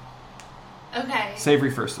 Okay.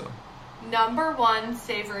 Savory first, though. Number 1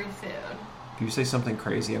 savory food. If you say something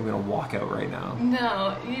crazy, I'm going to walk out right now.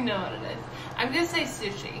 No, you know what it is. I'm going to say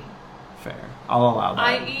sushi. Fair. I'll allow that.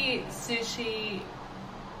 I eat sushi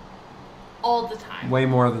all the time. Way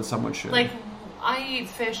more than someone should. Like, I eat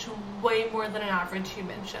fish way more than an average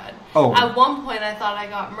human should. Oh. At one point, I thought I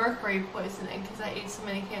got mercury poisoning because I ate so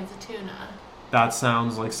many cans of tuna. That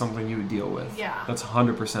sounds like something you would deal with. Yeah. That's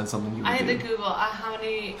 100% something you would do. I had to Google how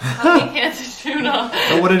many cans of tuna.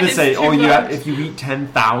 And what did it say? Oh, much. if you eat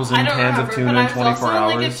 10,000 cans remember, of tuna in 24 but I was also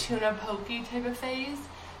hours. in like a tuna pokey type of phase.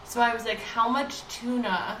 So I was like, how much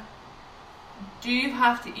tuna do you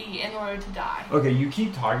have to eat in order to die? Okay, you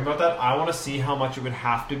keep talking about that. I want to see how much it would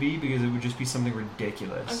have to be because it would just be something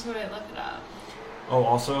ridiculous. Okay, wait, look it up. Oh,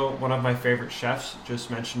 also, one of my favorite chefs just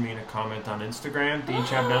mentioned me in a comment on Instagram, Dean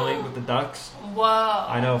Chabanelli with the Ducks. Whoa.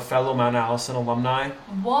 I know, fellow Mount Allison alumni.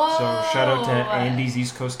 Whoa. So shout out to Andy's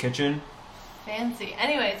East Coast Kitchen. Fancy.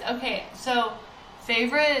 Anyways, okay, so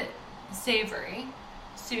favorite savory,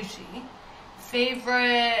 sushi.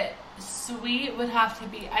 Favorite sweet would have to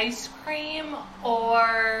be ice cream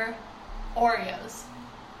or Oreos.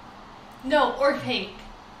 No, or cake.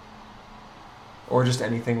 Or just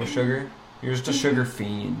anything with sugar. You're just a sugar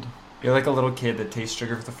fiend. You're like a little kid that tastes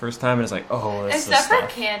sugar for the first time and is like, oh, this is Except for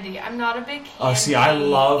stuff. candy. I'm not a big candy Oh, see, I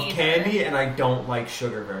love eater. candy and I don't like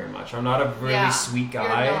sugar very much. I'm not a really sweet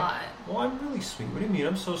guy. You're not. Well, I'm really sweet. What do you mean?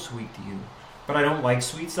 I'm so sweet to you. But I don't like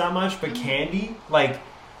sweets that much. But candy, like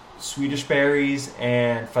Swedish berries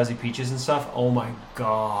and fuzzy peaches and stuff, oh my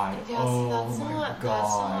god. Yes, oh that's my not, god.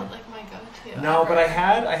 That's not like my go-to. No, ever. but I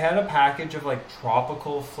had a package of like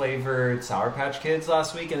tropical flavored Sour Patch Kids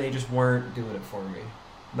last week and they just weren't doing it for me.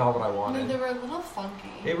 Not what I I wanted. mean, they were a little funky.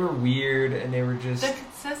 They were weird and they were just... The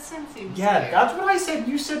consistency was Yeah, weird. that's what I said.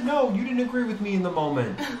 You said no. You didn't agree with me in the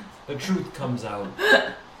moment. The truth comes out.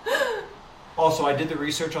 Also, I did the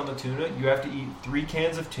research on the tuna. You have to eat 3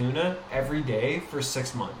 cans of tuna every day for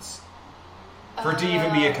 6 months. For it to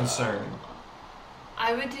even be a concern.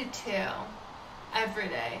 I would do 2 every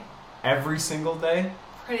day. Every single day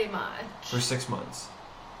Pretty much. for 6 months.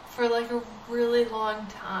 For like a really long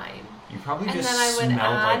time. You probably And just then I would smelled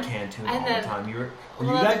add- like canned tuna and all then- the time. Were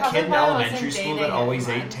Well, you that's that kid in probably why I wasn't elementary school that dating always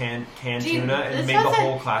anyone. ate canned Dude, tuna and this made the wasn't-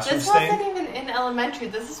 whole classroom This stink? wasn't even in elementary.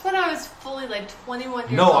 This is when I was fully like 21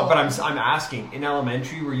 years No, old. but I'm asking. In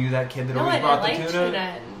elementary, were you that kid that No, always I brought the didn't like tuna?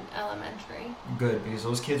 tuna in elementary. Good, because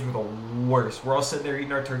those kids were the worst. We're all sitting there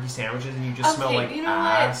eating our turkey sandwiches and you just smell Okay, like you know what?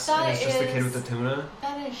 ass and That it's just the kid with is- the tuna.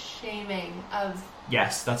 That is shaming of...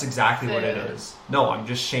 Yes, that's exactly what it Food. is. No, I'm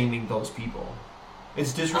just shaming those people.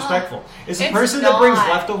 It's disrespectful. It's the it's person that brings not.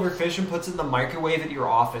 leftover fish and puts it in the microwave at your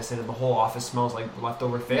office and the whole office smells like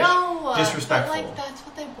leftover fish. No! Disrespectful. But like, that's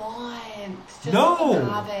what they want. Just No. let them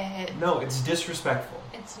have it. No, it's disrespectful.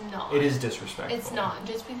 It's not. It is disrespectful. It's not.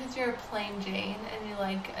 Just because you're a plain Jane and you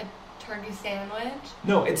like a turkey sandwich.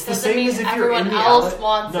 No, it's the Doesn't same mean as if you're in everyone the else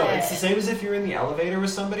wants No, it. it's the same as if you're in the elevator with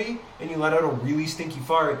somebody and you let out a really stinky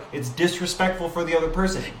fart. It's disrespectful for the other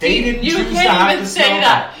person. They didn't you choose can't to have even to say smell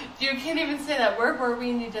that. You can't even say that. Where were we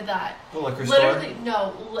when you did that? The liquor Literally, store.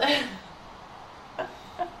 no.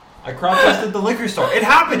 I crop dusted the liquor store. It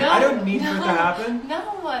happened. I don't mean for it to no, happen.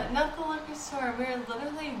 No, not the liquor store. We were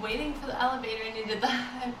literally waiting for the elevator and you did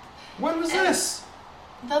that. When was And- this?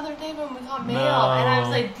 The other day when we got mail, No. and I was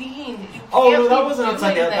like, Dean, you Oh can't no, that be wasn't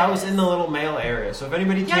outside. doing That was this. in the little mail area. So if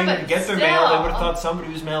anybody Yeah, came but to get their mail, they would have still. thought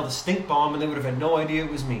somebody was mailed a stink bomb, and they would have had no idea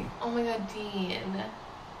it was me. Oh my god, Dean.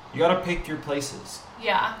 You gotta pick your places.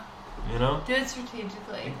 Yeah, You know. do it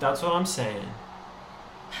strategically. That's what I'm saying.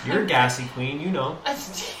 You're a gassy queen, you know.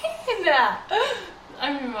 Dean!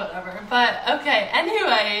 I mean, whatever. But, okay,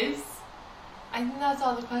 anyways, I think that's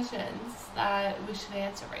all the questions that we should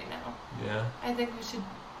answer right now. Yeah. I think we should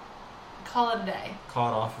call it a day. Call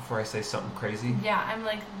it off before I say something crazy. Yeah, I'm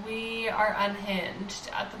like, we are unhinged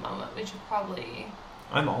at the moment. We should probably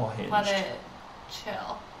I'm all hinged. let it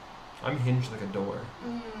chill. I'm hinged like a door.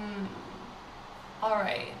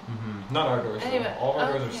 Alright. Mm-hmm. Not our doors. Anyway, though. All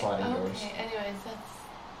our doors are sliding doors. Okay, anyways,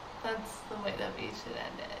 that's the way that we should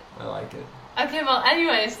end it. I like it. Okay, well,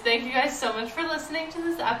 anyways, thank you guys so much for listening to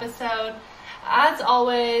this episode. As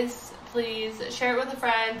always, please share it with a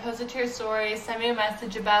friend, post it to your story, send me a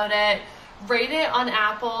message about it, rate it on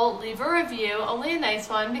Apple, leave a review, only a nice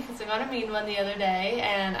one because I got a mean one the other day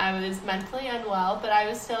and I was mentally unwell, but I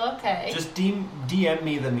was still okay. Just DM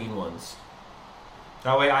me the mean ones.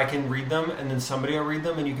 That way I can read them and then somebody will read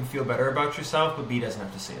them and you can feel better about yourself, but B doesn't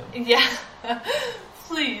have to see them. Yeah,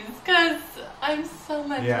 please, because I'm so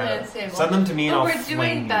mentally unstable. Send them to me and but I'll we're flame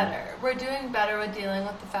doing you. better. We're doing better with dealing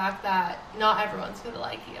with the fact that not everyone's going to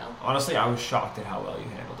like you. Honestly, I was shocked at how well you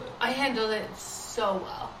handled it. I handled it so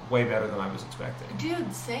well. Way better than I was expecting.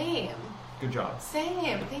 Dude, same. Good job.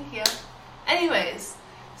 Same. Thank you. Anyways,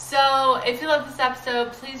 So if you love this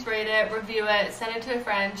episode, please rate it, review it, send it to a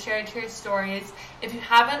friend, share it to your stories. If you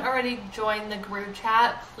haven't already joined the group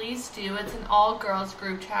chat, please do. It's an all-girls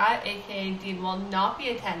group chat, aka Dean will not be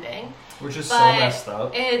attending. Which is so messed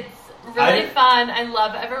up. It's really fun. I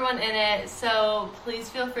love everyone in it, so please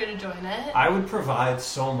feel free to join it. I would provide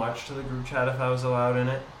so much to the group chat if I was allowed in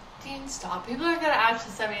it. Dean, stop. People are going to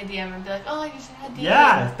actually send me a DM and be like, oh, you should have Dean.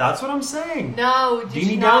 Yeah, that's what I'm saying. No,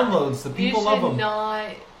 Deanie downloads. The people love them. You should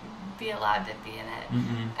not be allowed to be in it.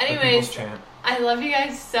 Mm-mm. Anyways, I love you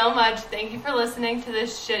guys so much. Thank you for listening to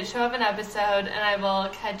this shit show of an episode, and I will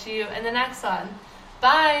catch you in the next one.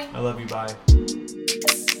 Bye. I love you. Bye.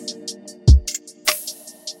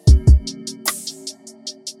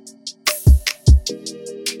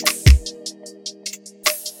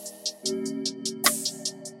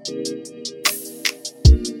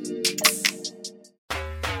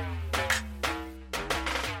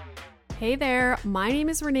 Hey there, my name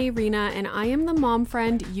is Renee Rena and I am the mom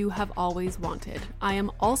friend you have always wanted. I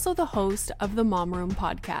am also the host of the Mom Room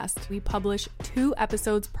podcast. We publish 2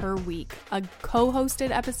 episodes per week, a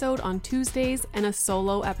co-hosted episode on Tuesdays and a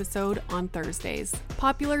solo episode on Thursdays.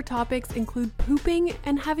 Popular topics include pooping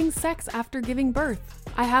and having sex after giving birth.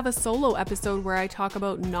 I have a solo episode where I talk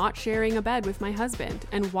about not sharing a bed with my husband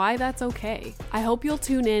and why that's okay. I hope you'll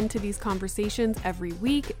tune in to these conversations every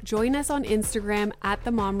week. Join us on Instagram at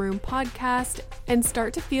the Mom Room Podcast and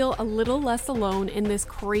start to feel a little less alone in this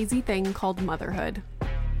crazy thing called motherhood.